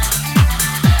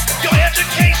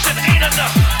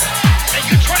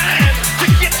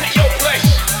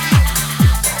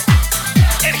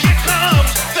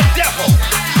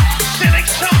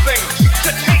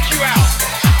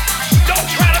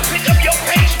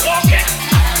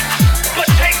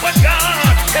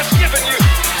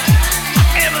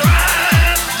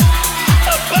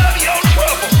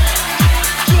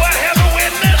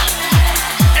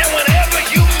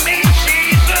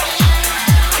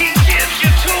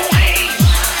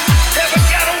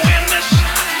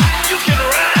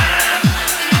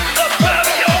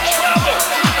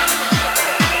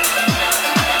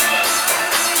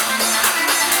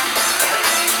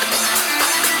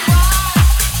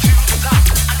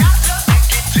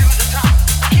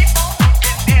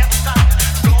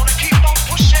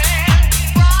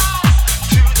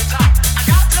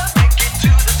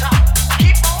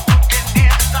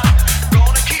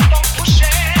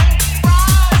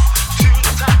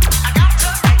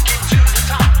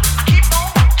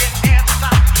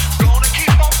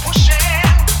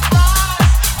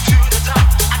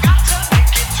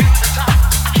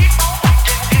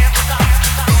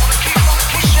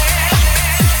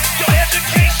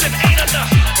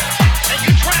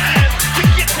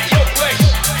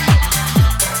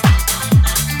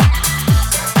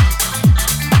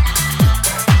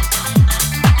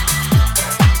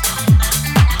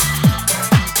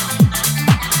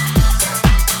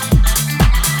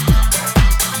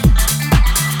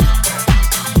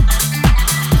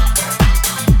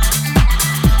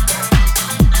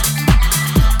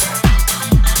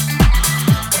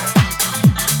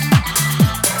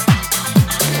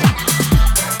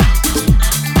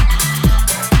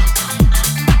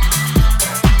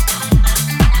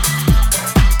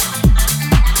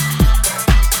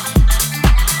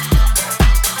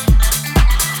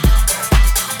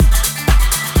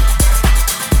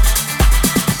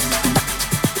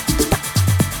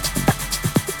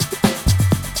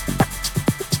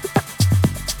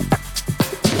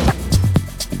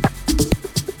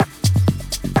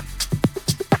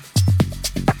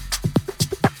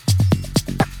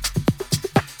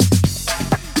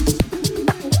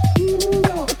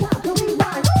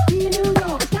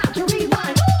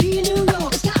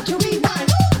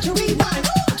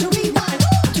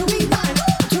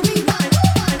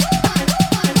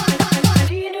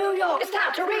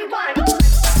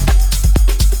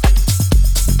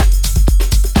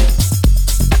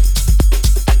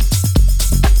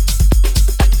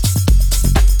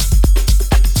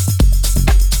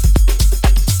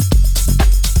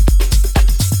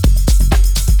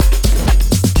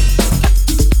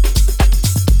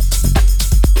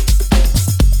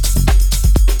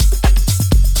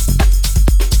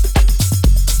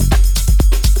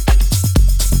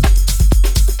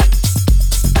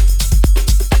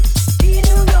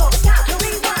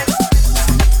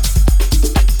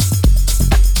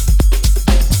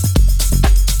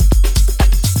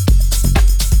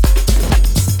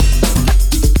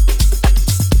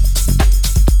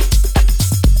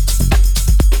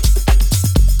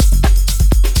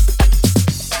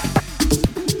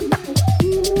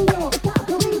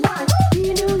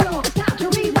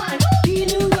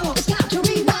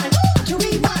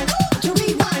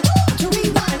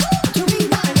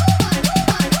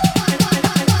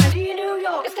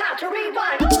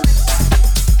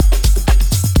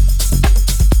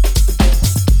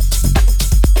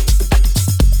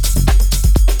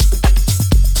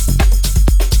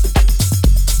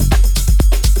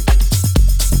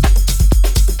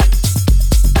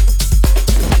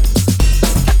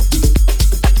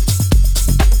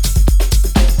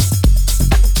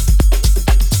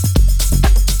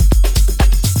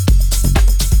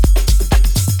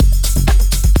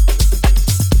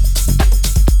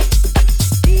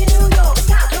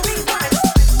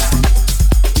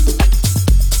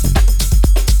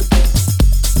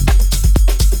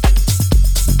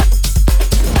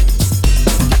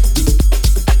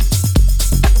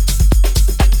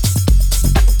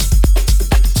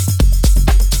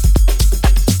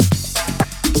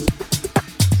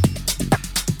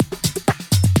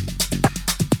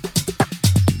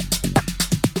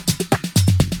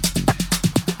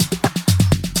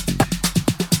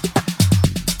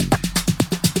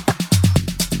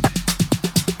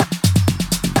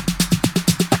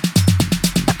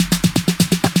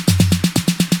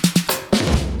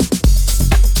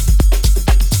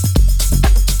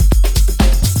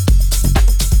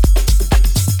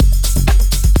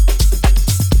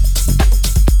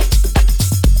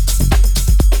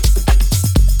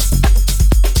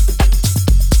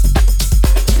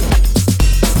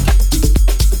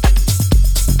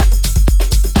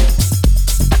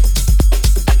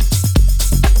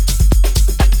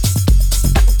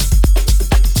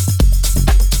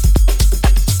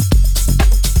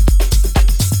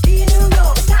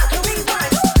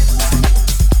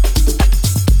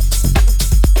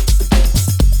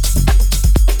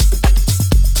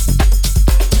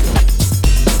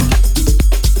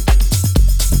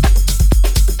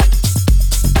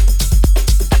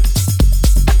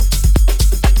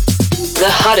 The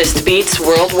hottest beats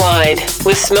worldwide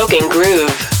with Smoking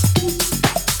Groove.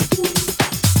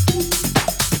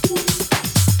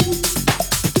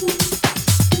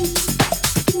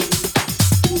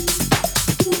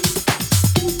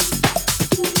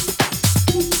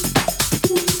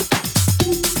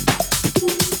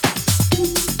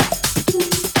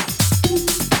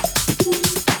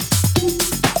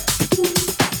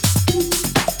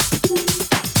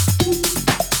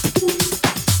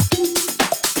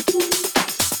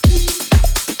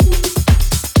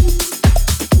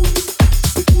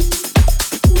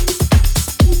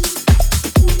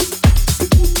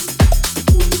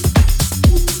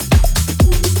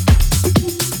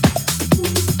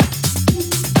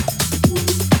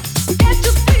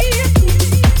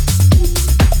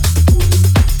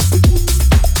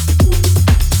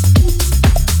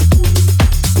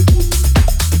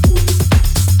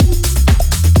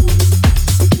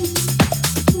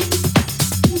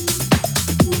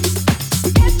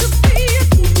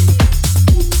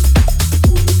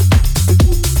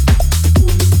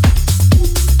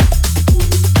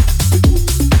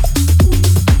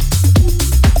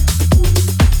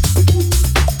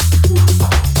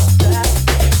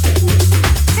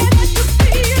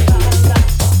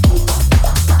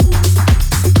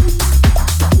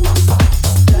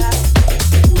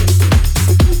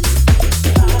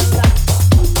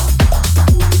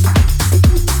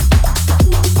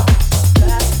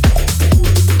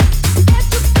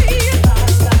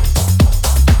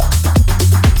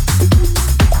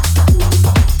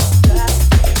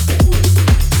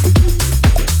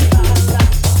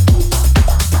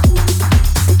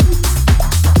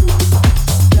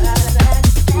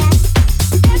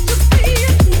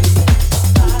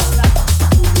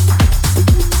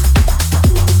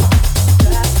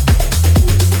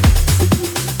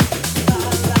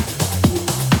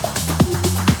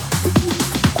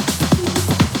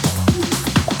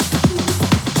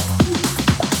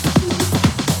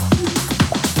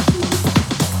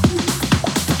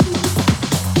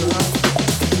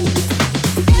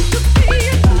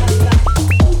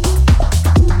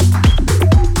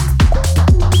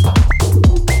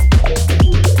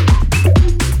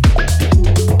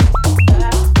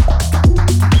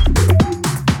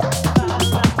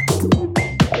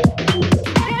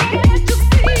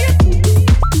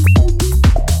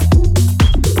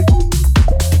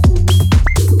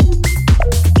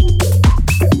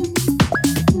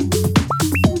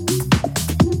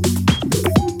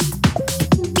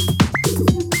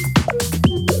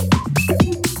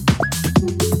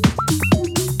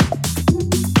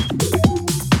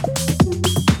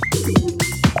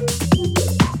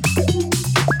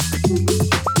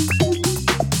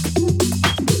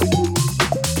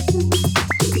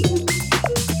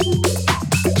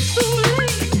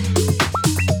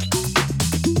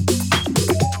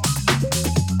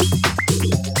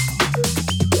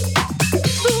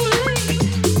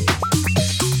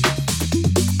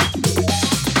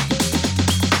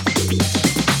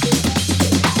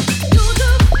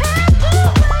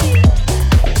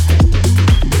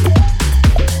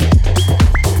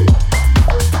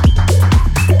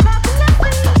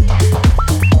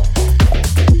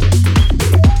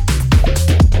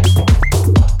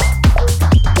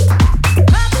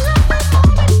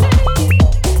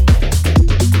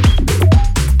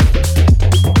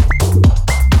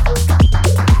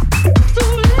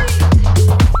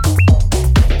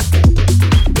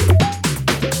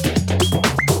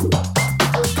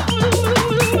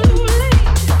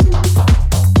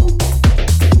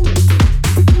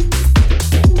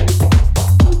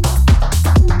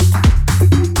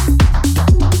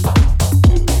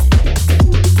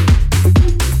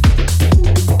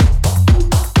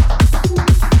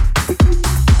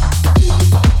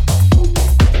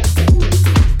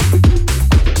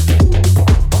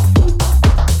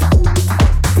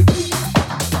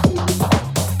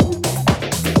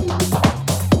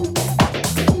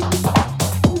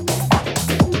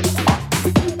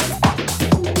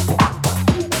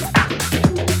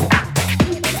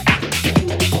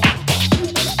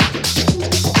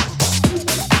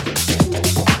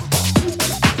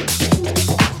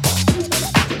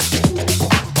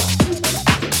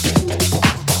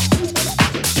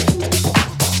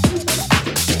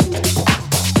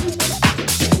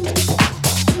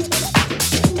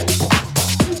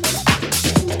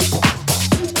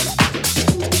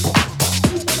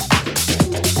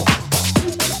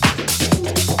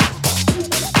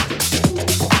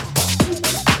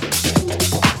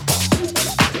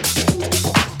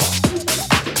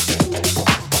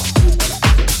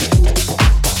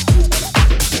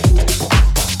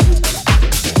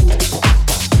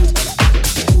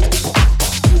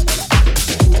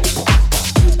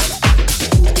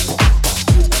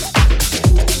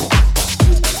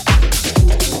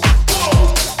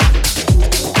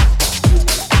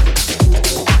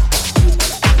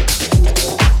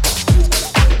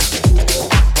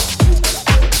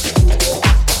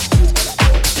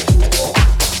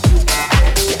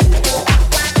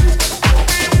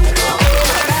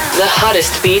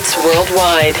 hottest beats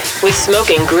worldwide with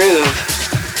Smoking Groove.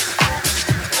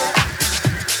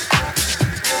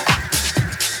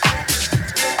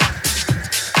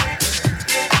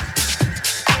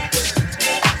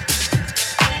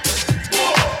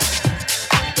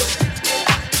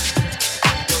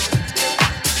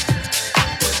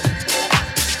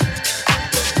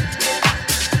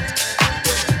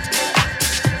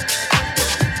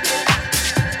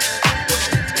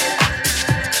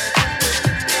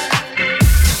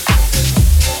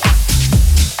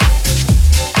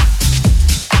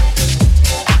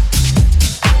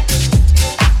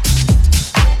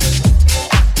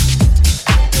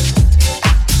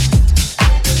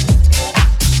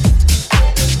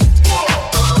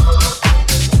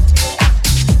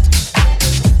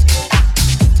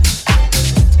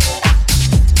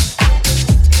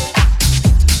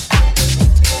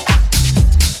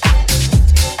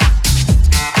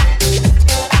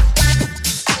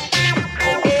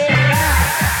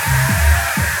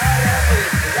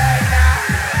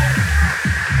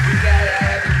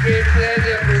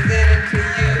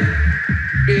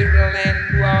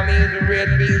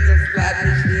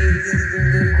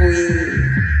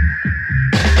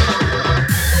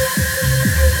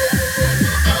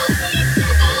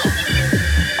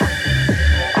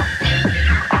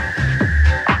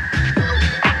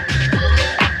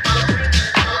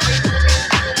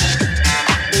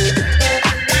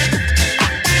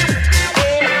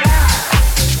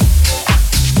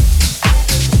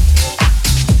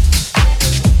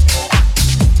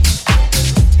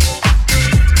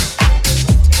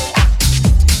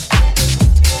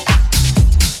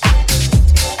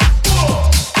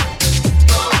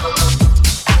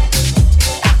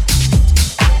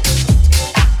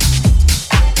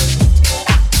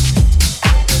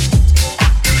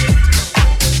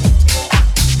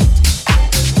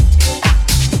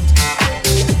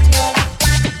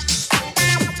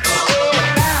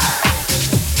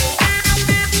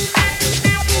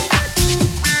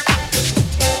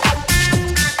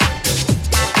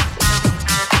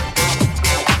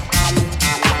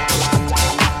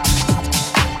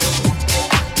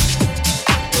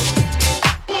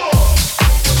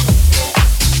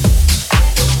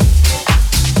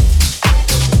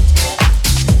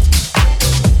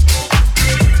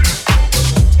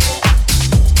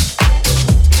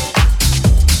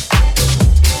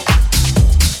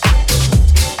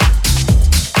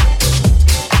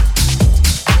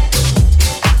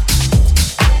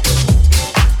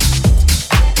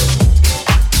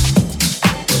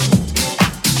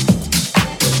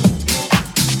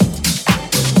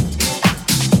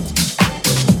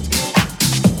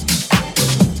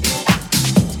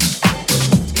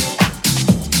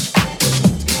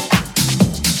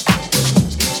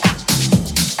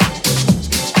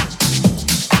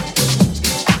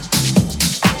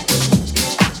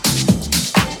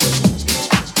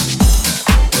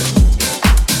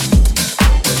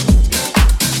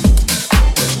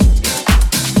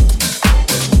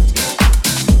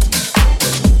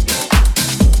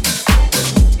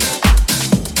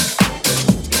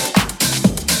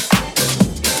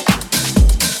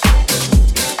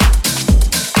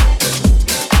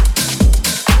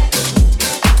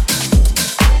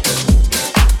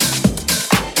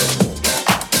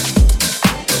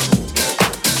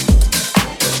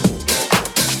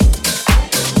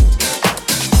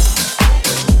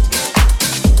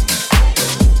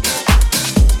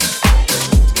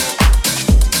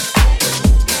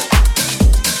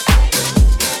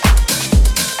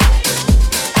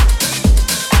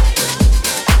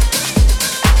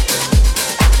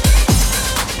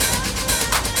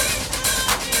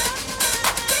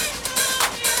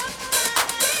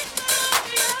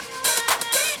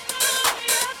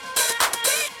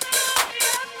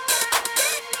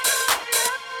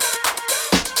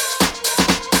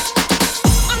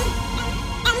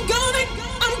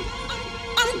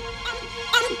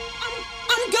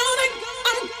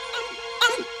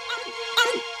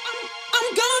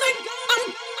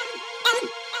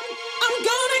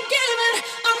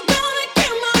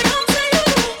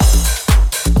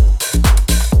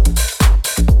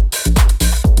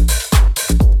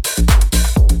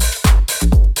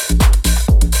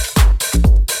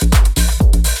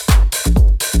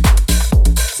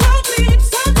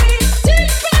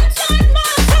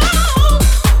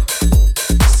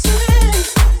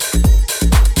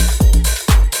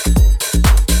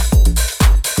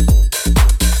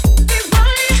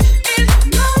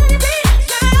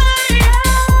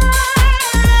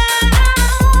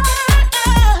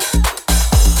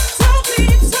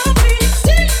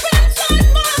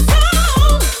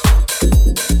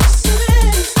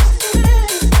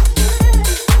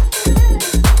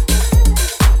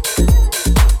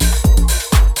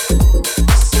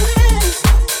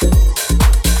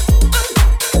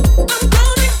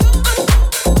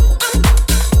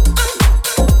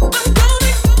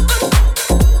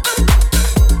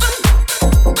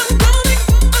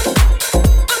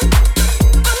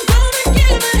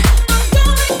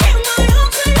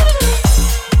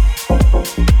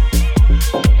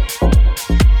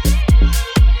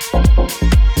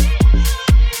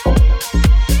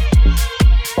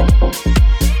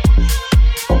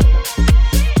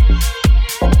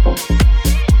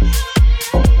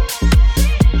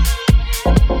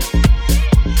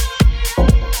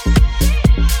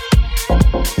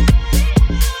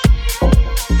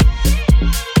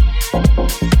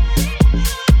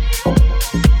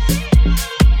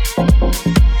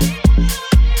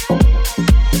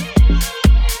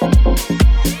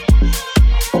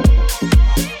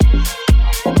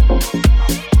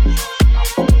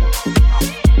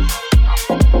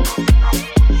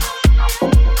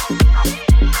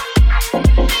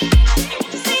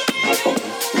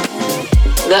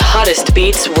 The hottest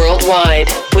beats worldwide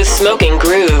with Smoking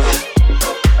Groove.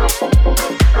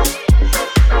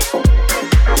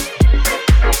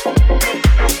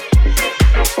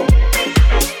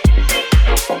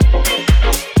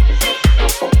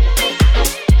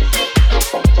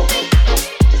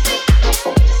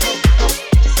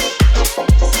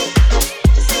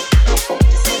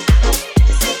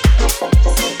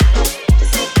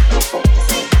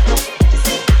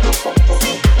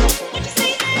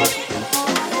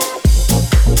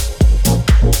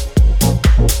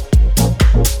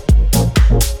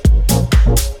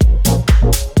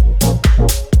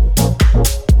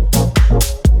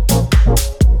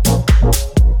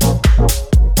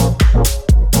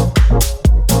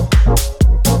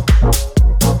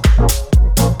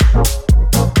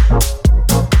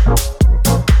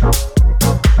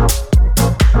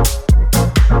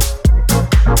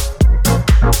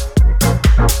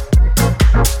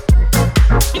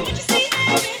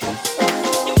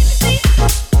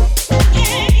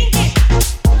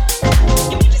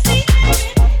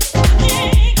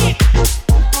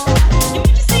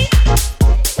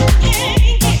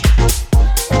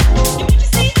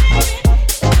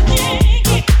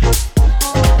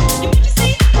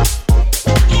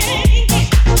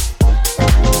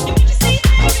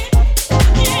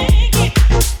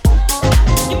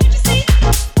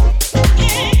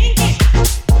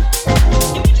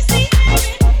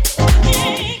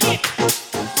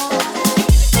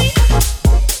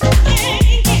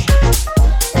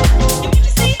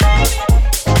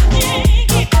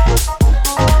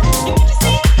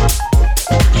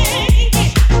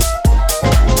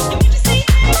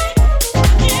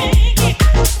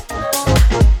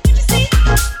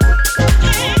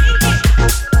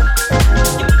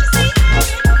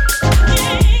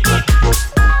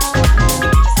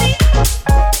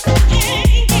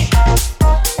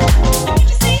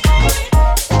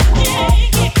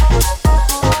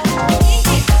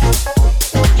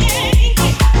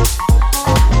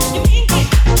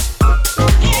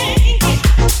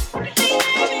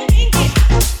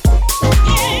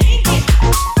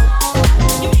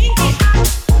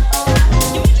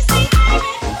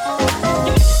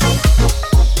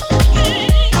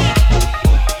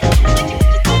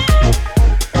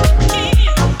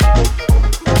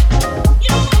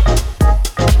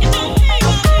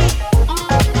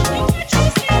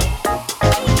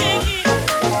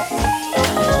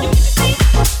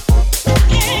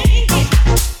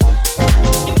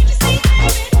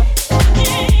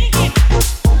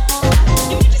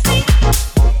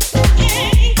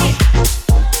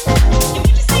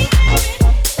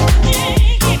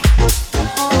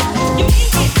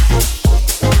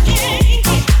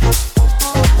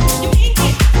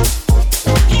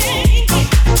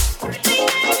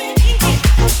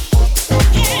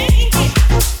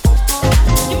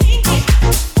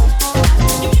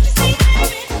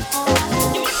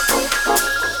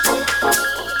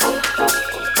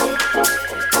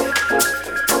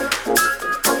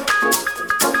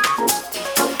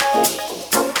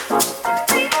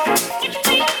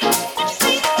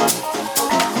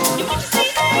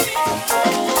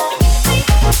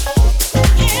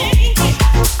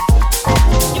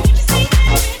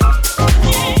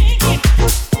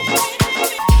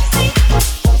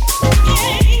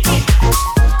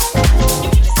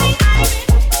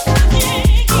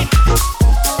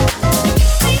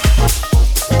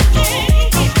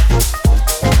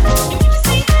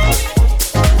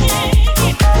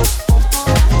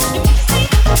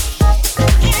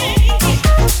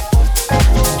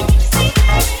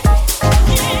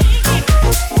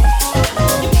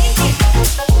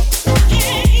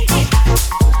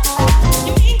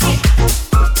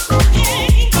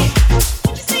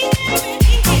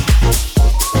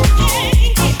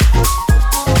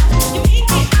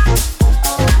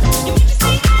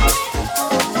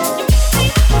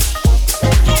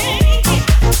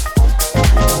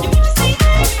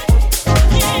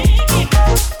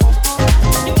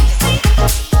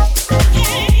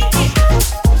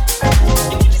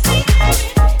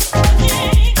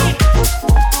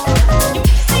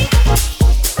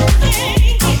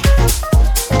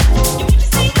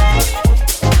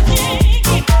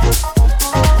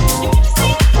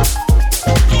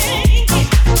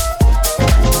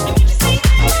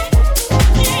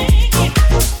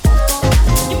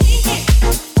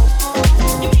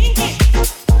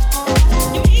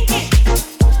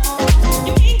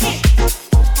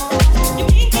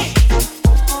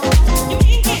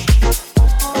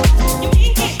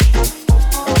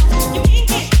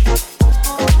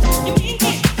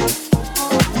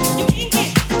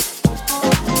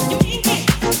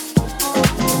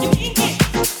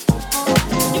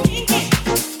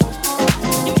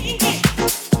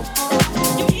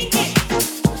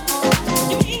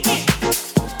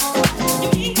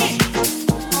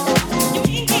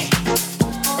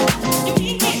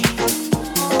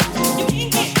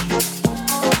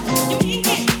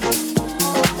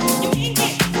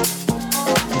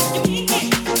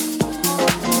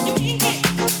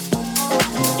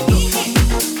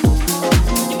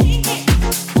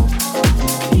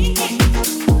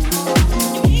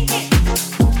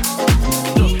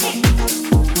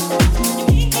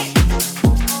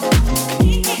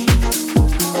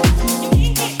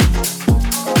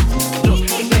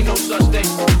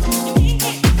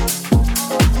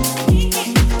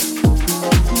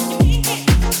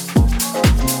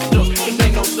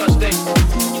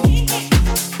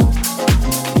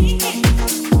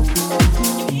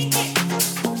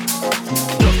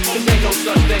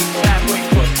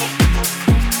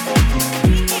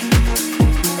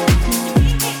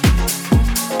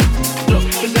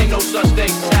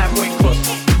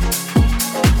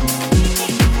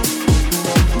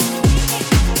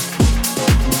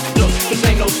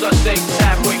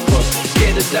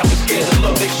 devil scared to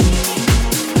look.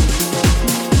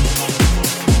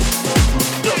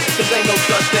 Cause ain't no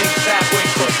such thing as halfway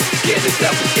crook. Scared to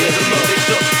death, scared to look. They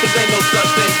shook. Cause ain't no such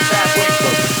thing as halfway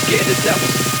crook. Scared to death.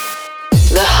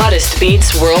 The hottest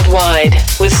beats worldwide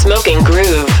with Smoking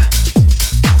Groove.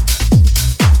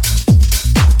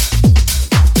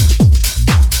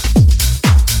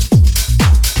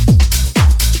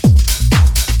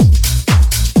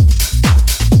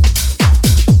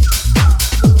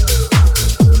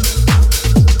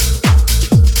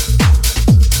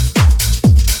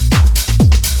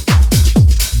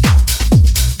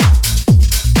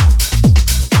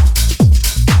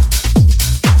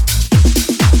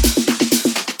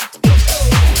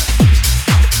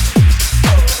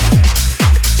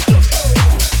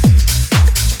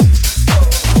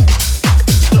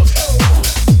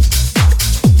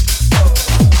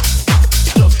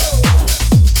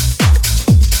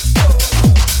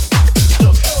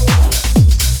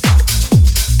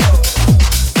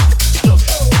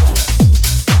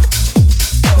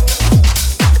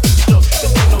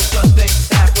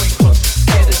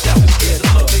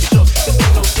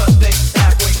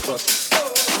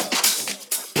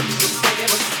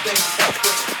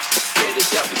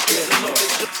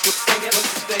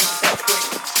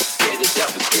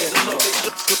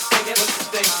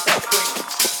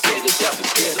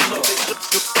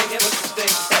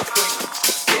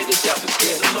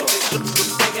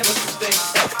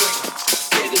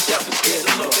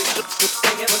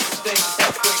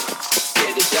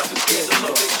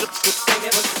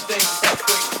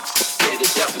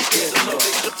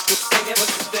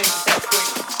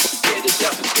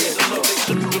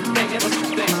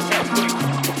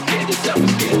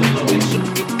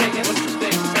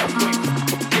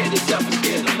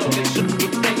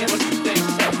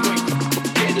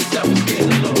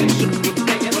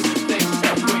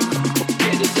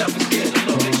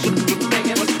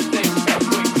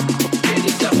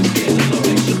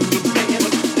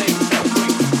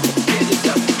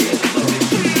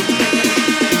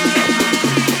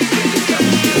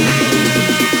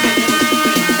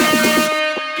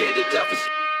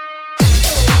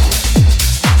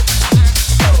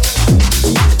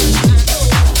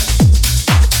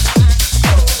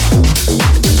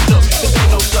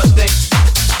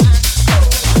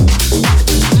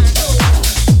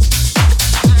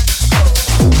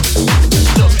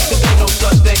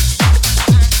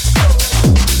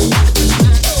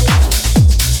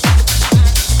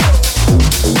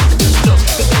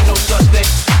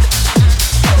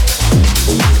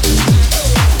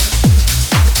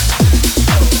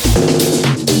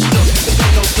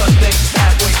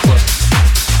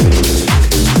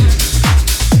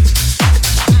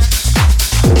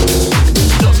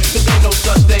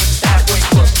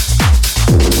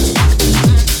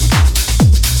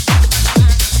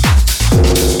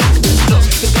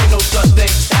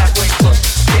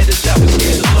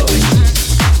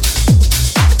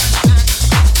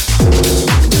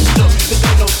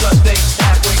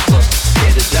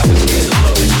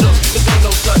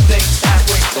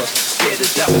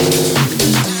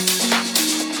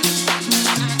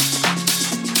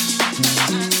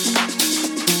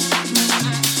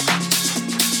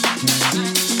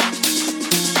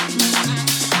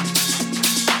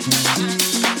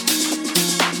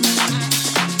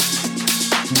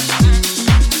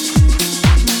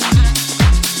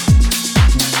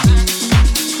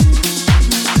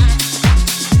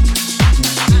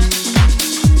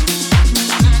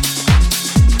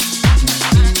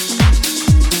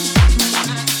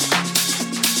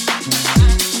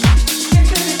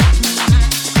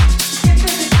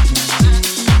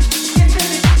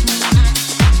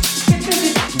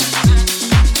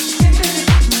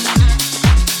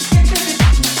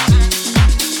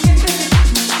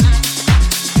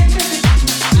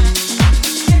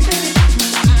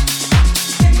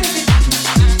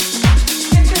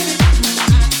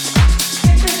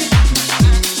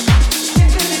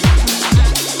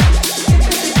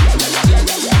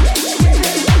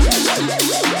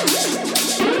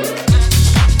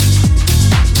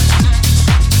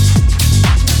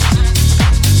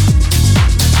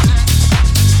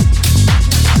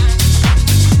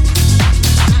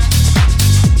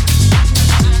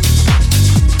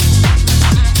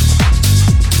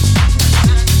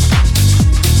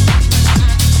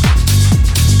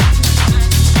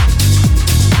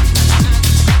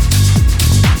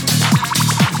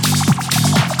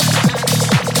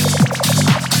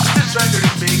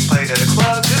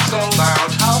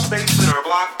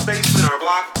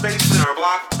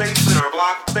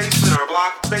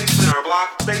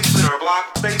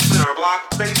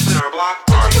 Bass in our block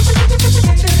party.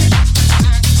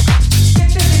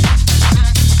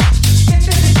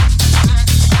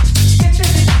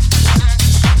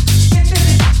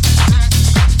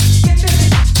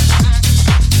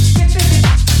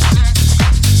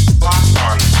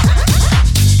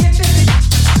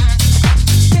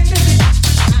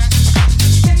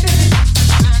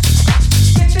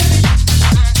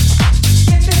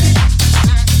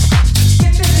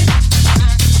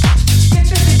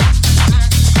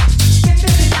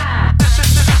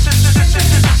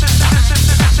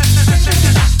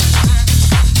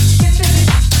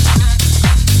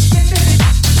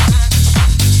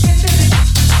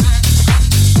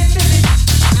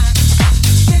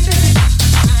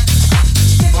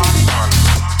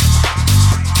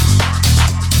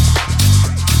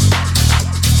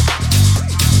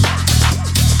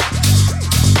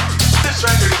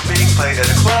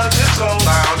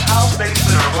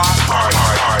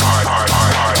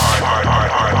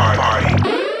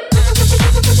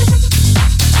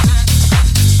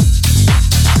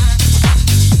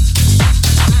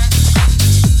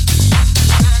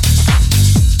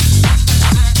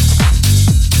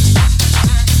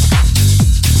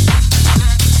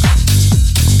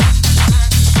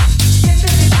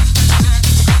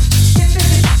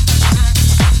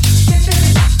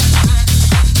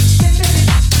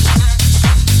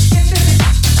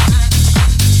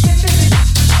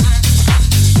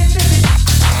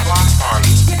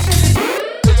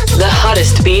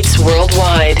 hottest beats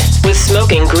worldwide with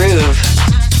Smoking Groove.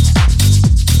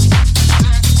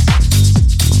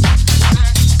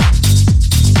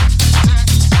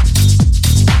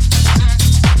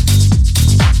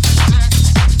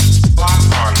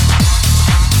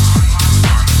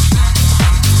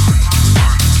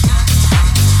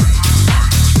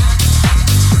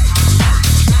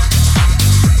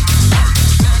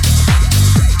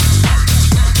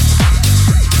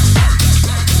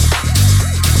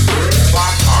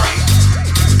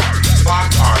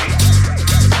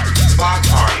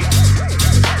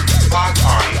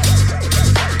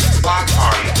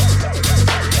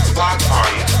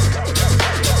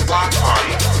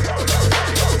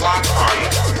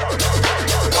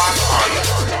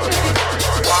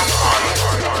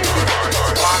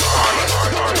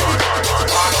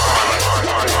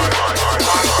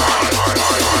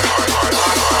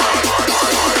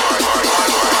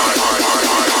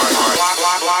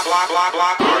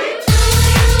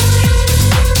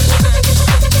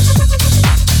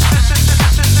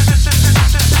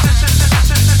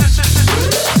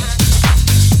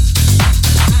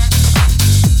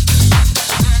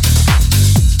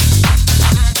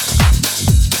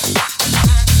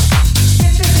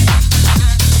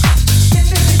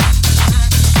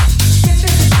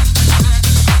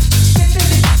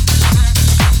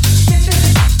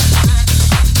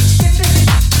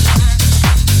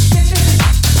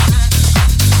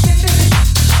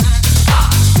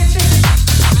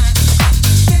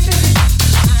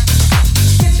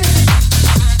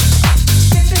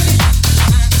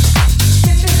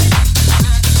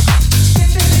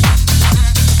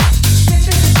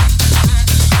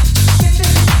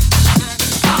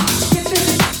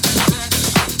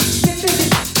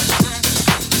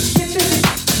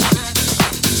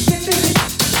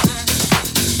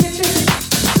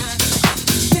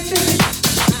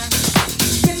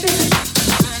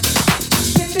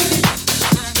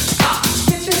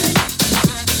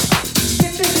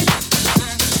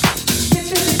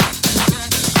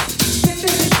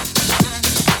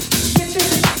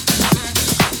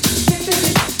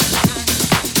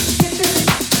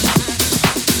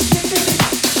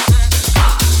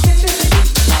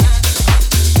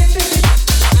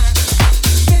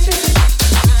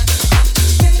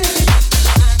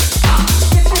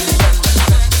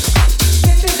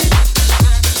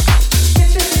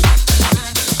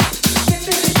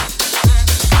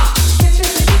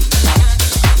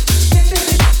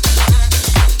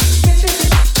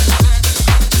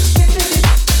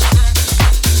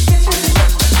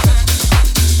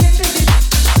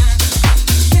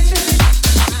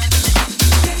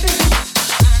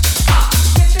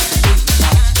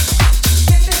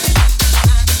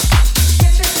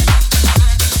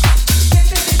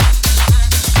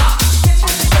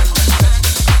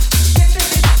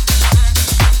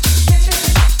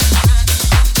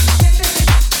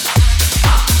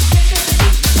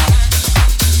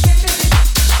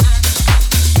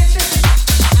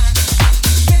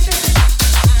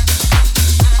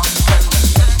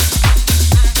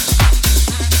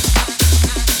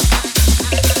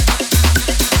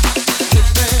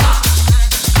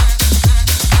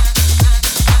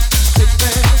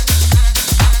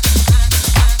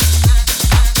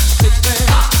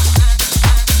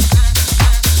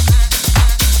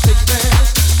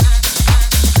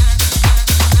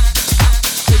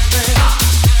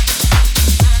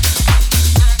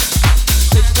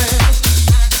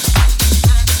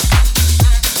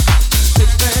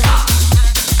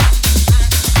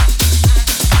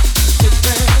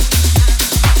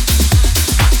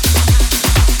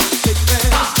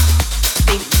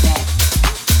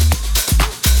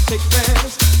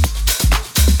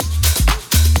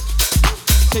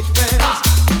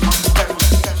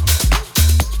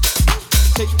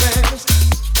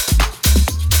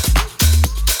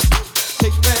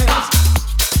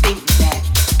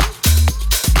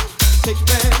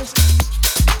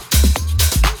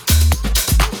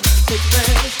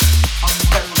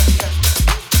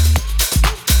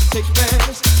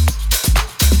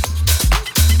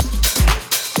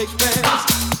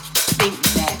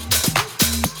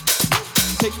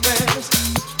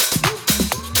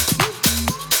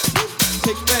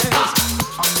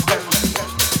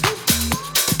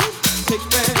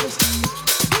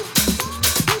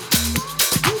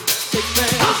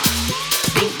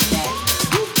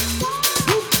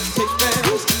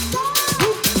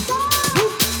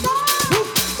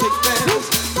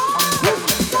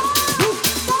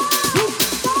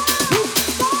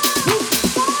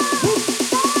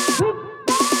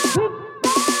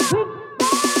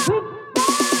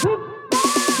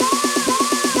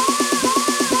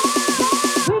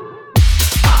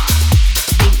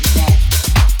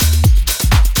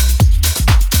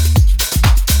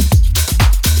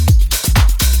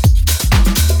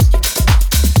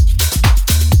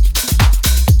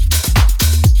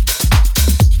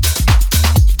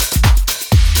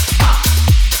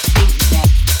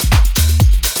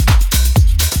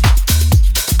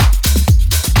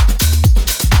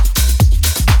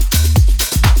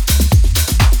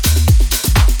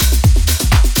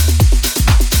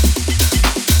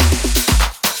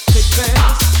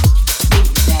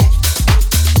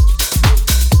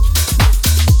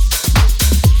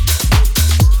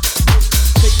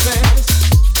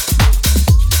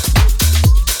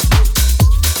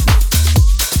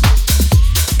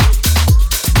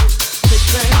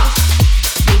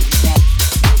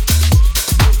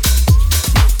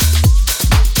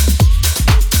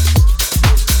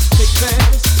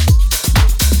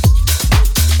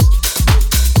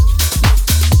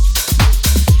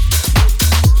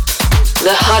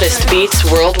 The hottest beats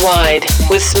worldwide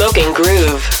with Smoking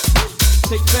Groove.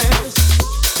 Take fast.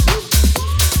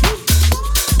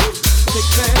 Take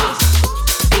fast.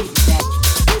 Take fast.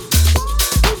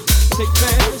 Take fast. Take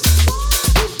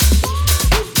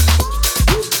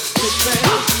fast. Take fast.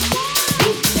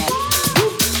 Take fast.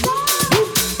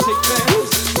 Take fast. Take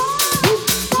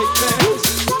fast. Take fast. Take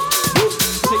fast. Take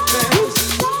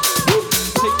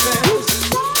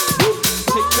fast. Take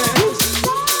fast.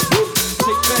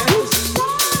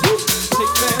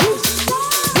 Take fast. Take fast.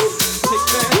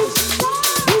 Take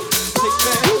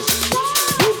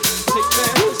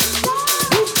fast.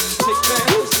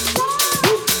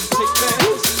 Take fast.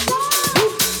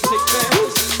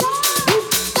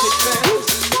 Take fast.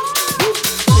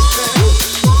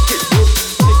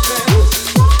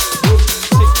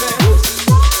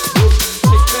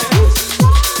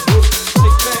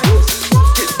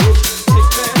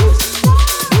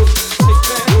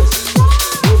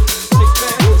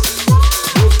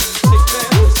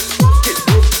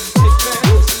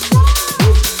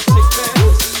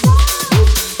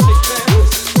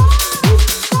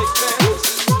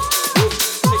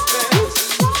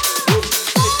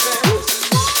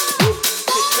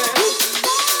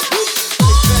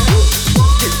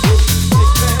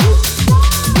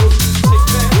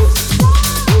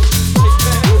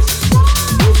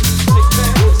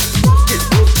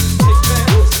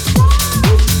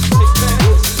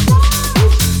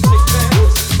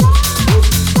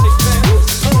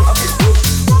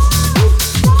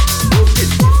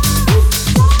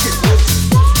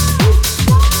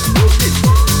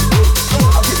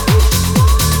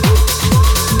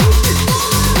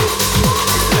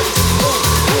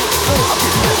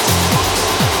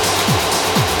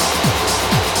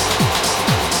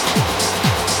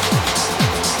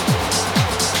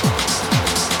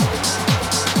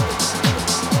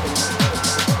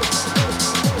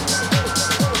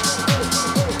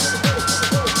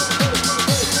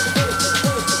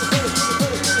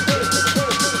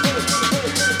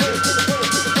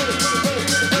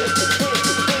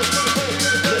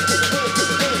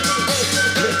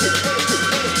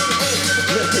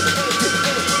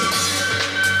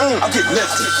 I'm getting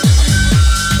lifted.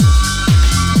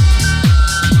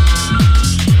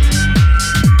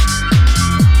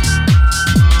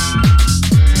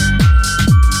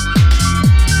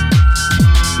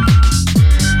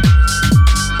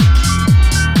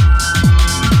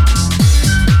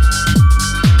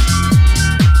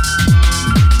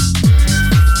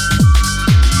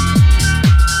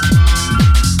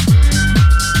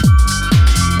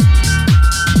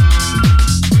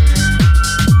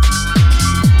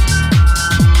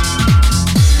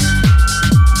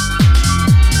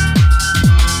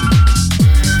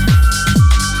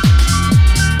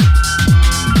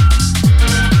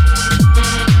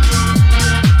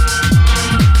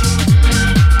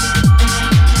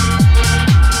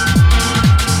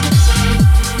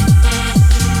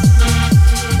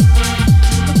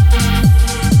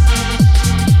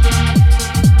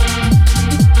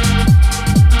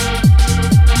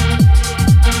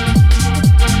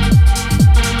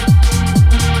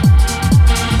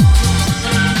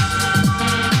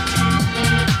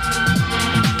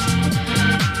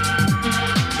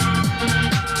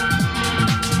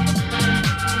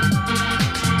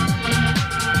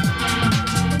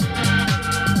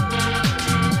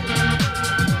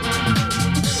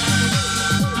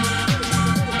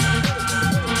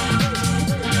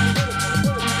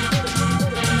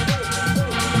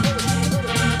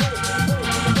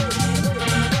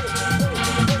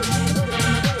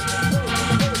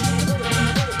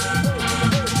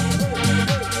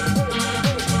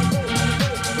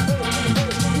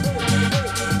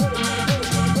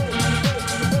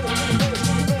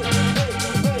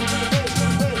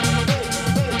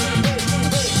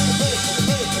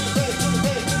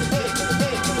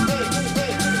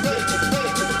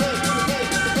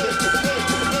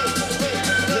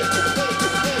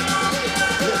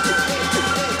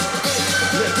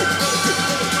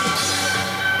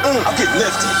 I'm getting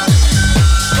lifted.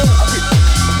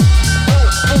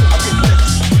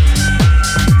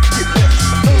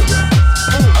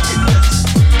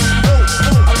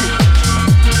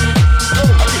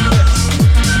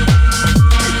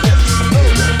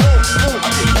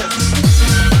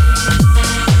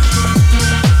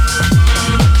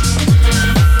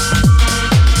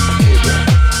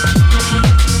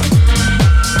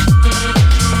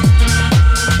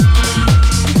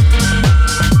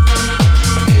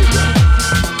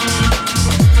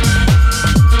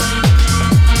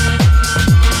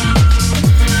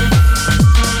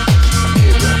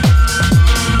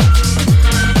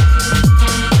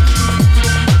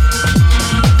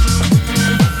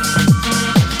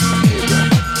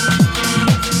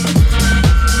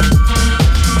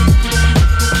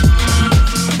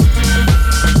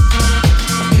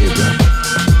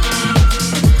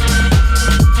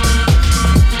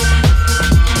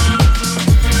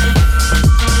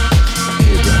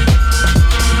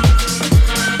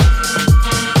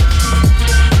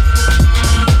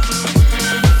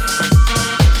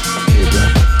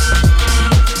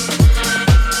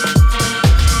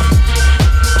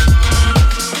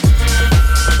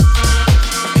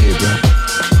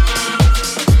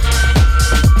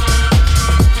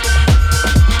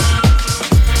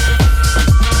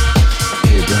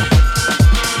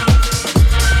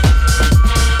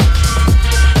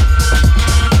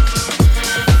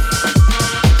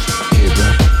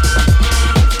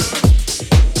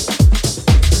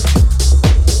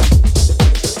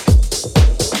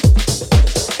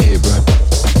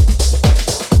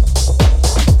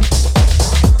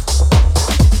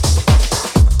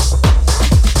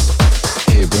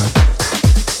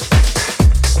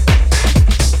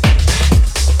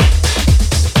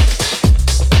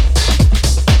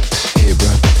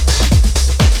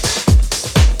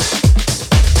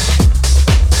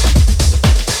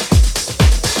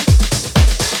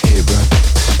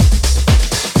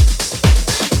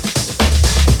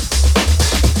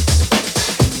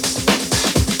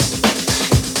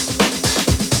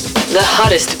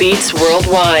 hottest beats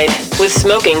worldwide with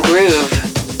Smoking Groove.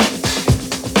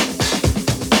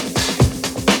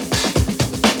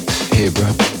 Hey, bro.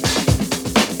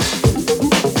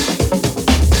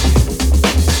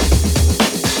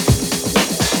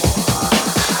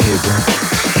 Hey, bro.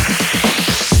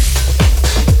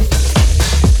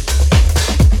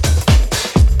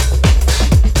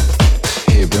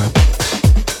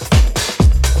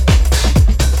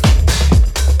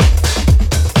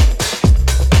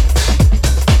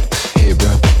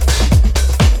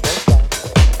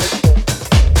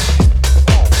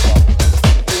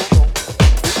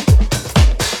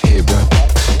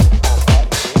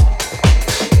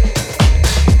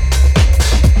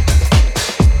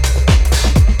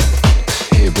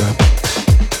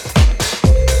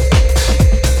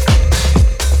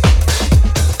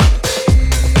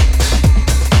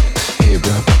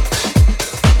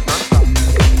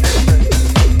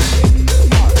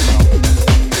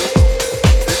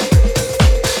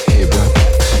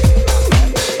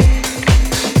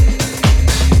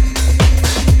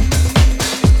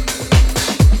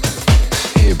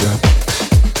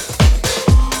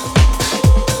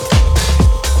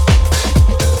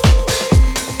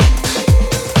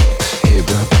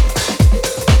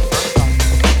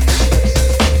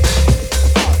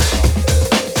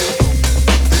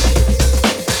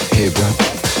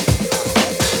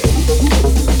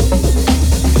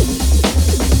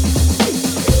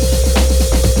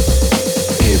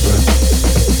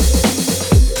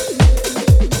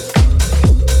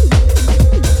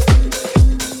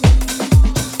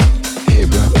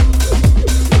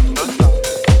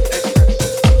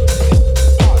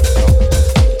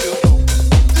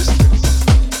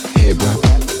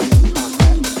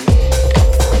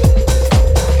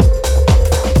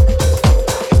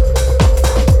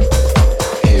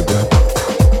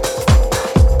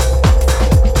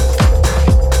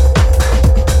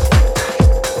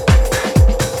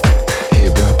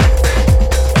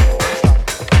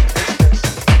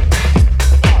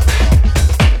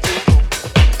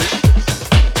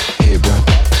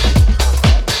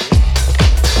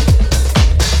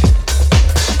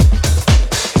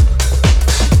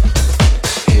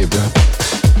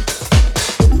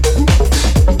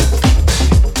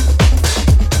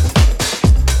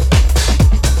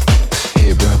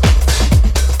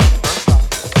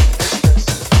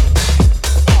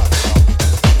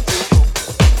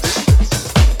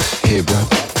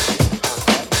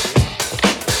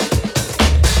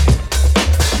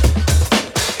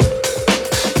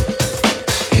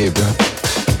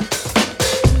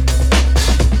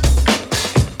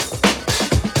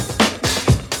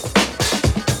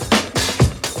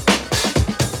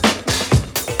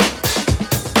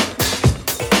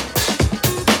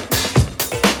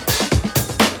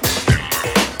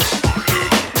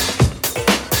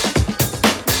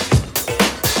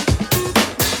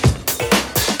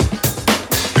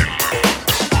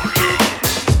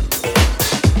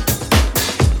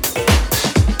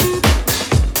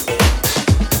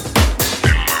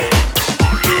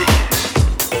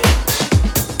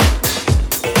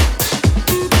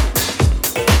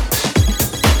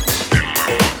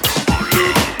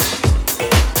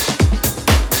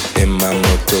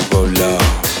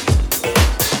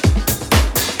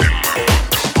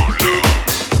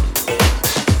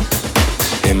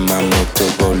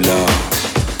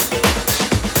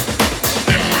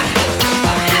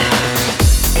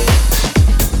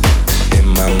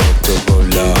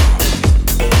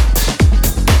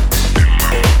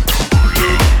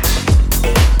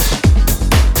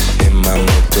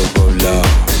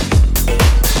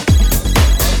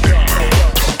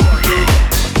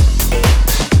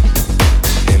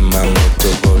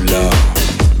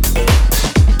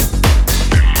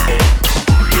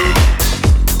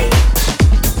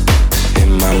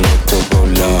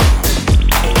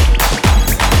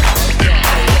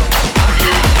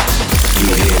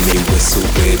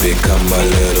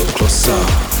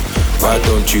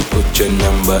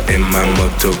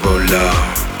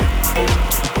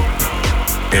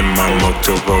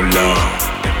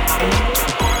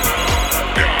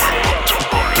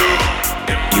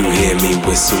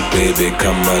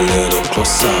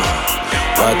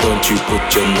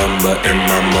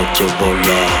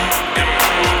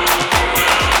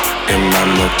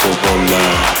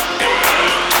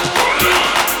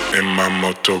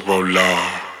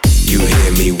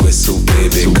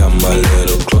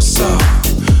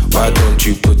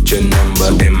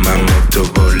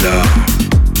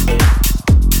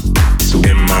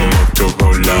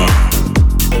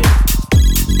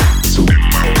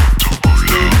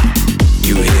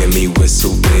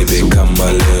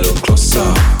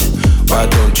 Why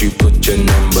don't you put your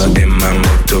number in my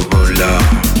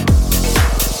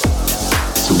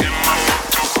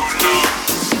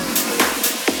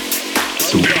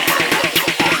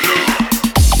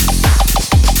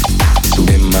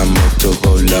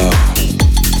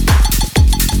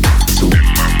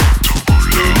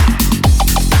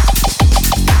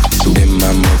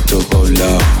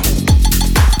Motorola.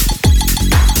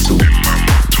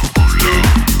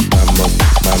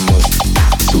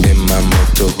 In my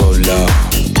Motorola.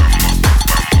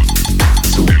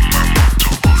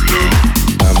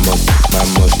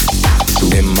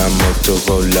 In my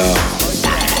Motorola.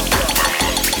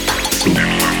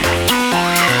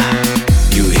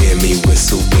 You hear me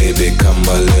whistle, baby, come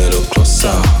a little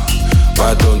closer.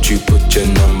 Why don't you put your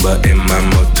number in my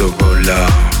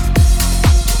Motorola?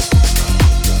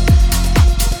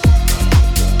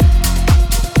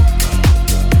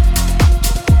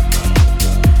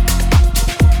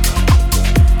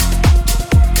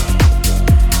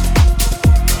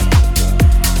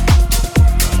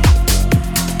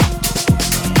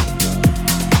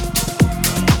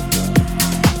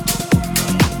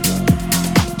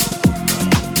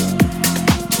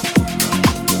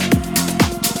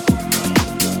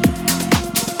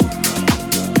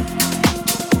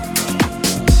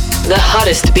 The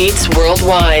hottest beats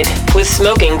worldwide with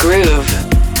Smoking Groove.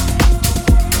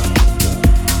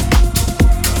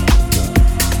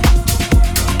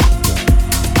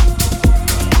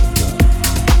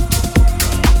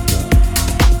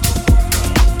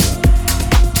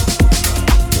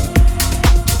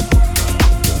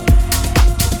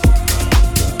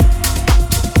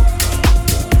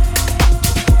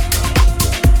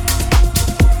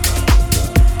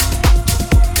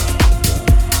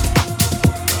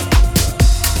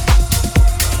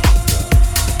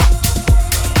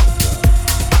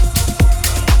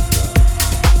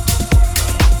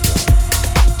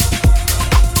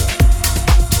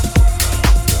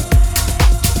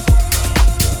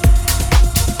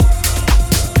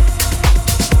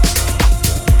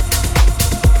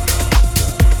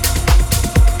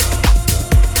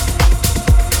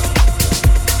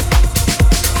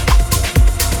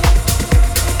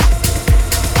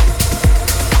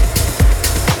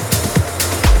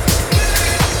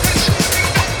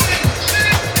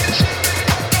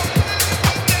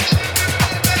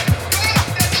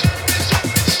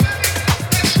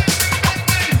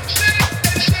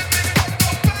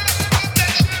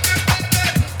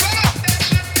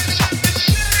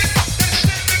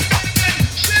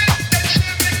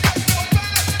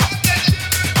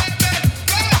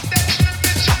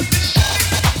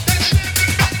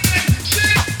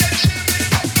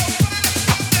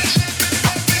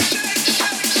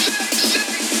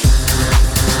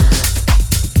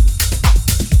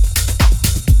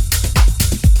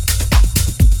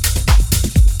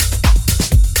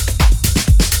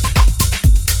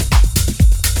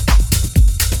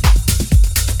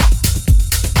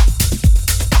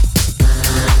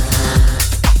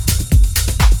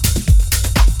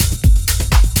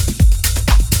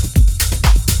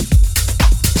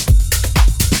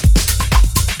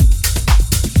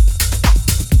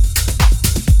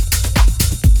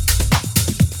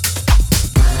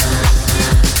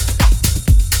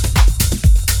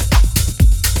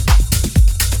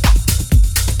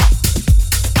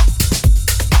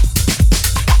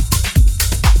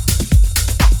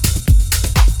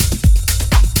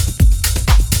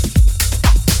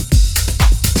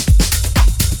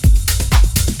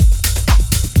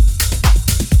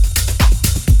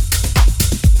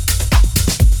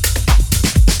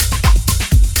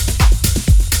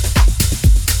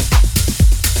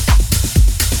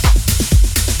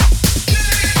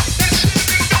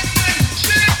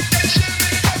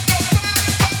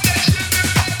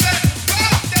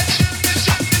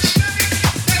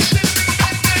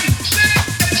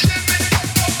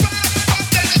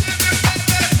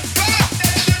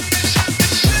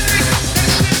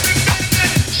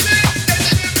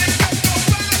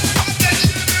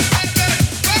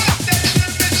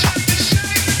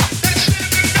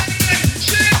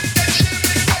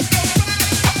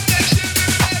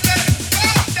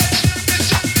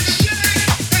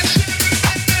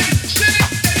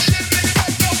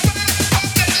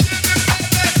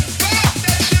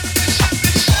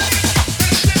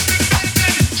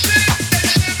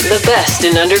 The best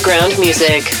in underground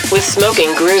music with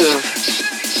Smoking Groove.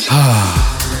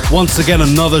 Once again,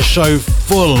 another show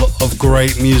full of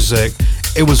great music.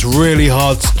 It was really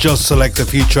hard to just select a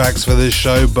few tracks for this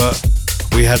show, but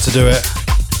we had to do it.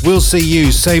 We'll see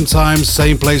you same time,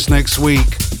 same place next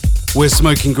week. We're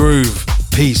Smoking Groove.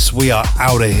 Peace. We are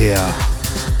out of here.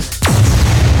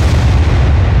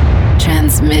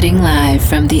 Transmitting live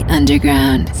from the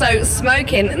underground. So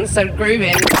smoking and so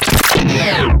grooving.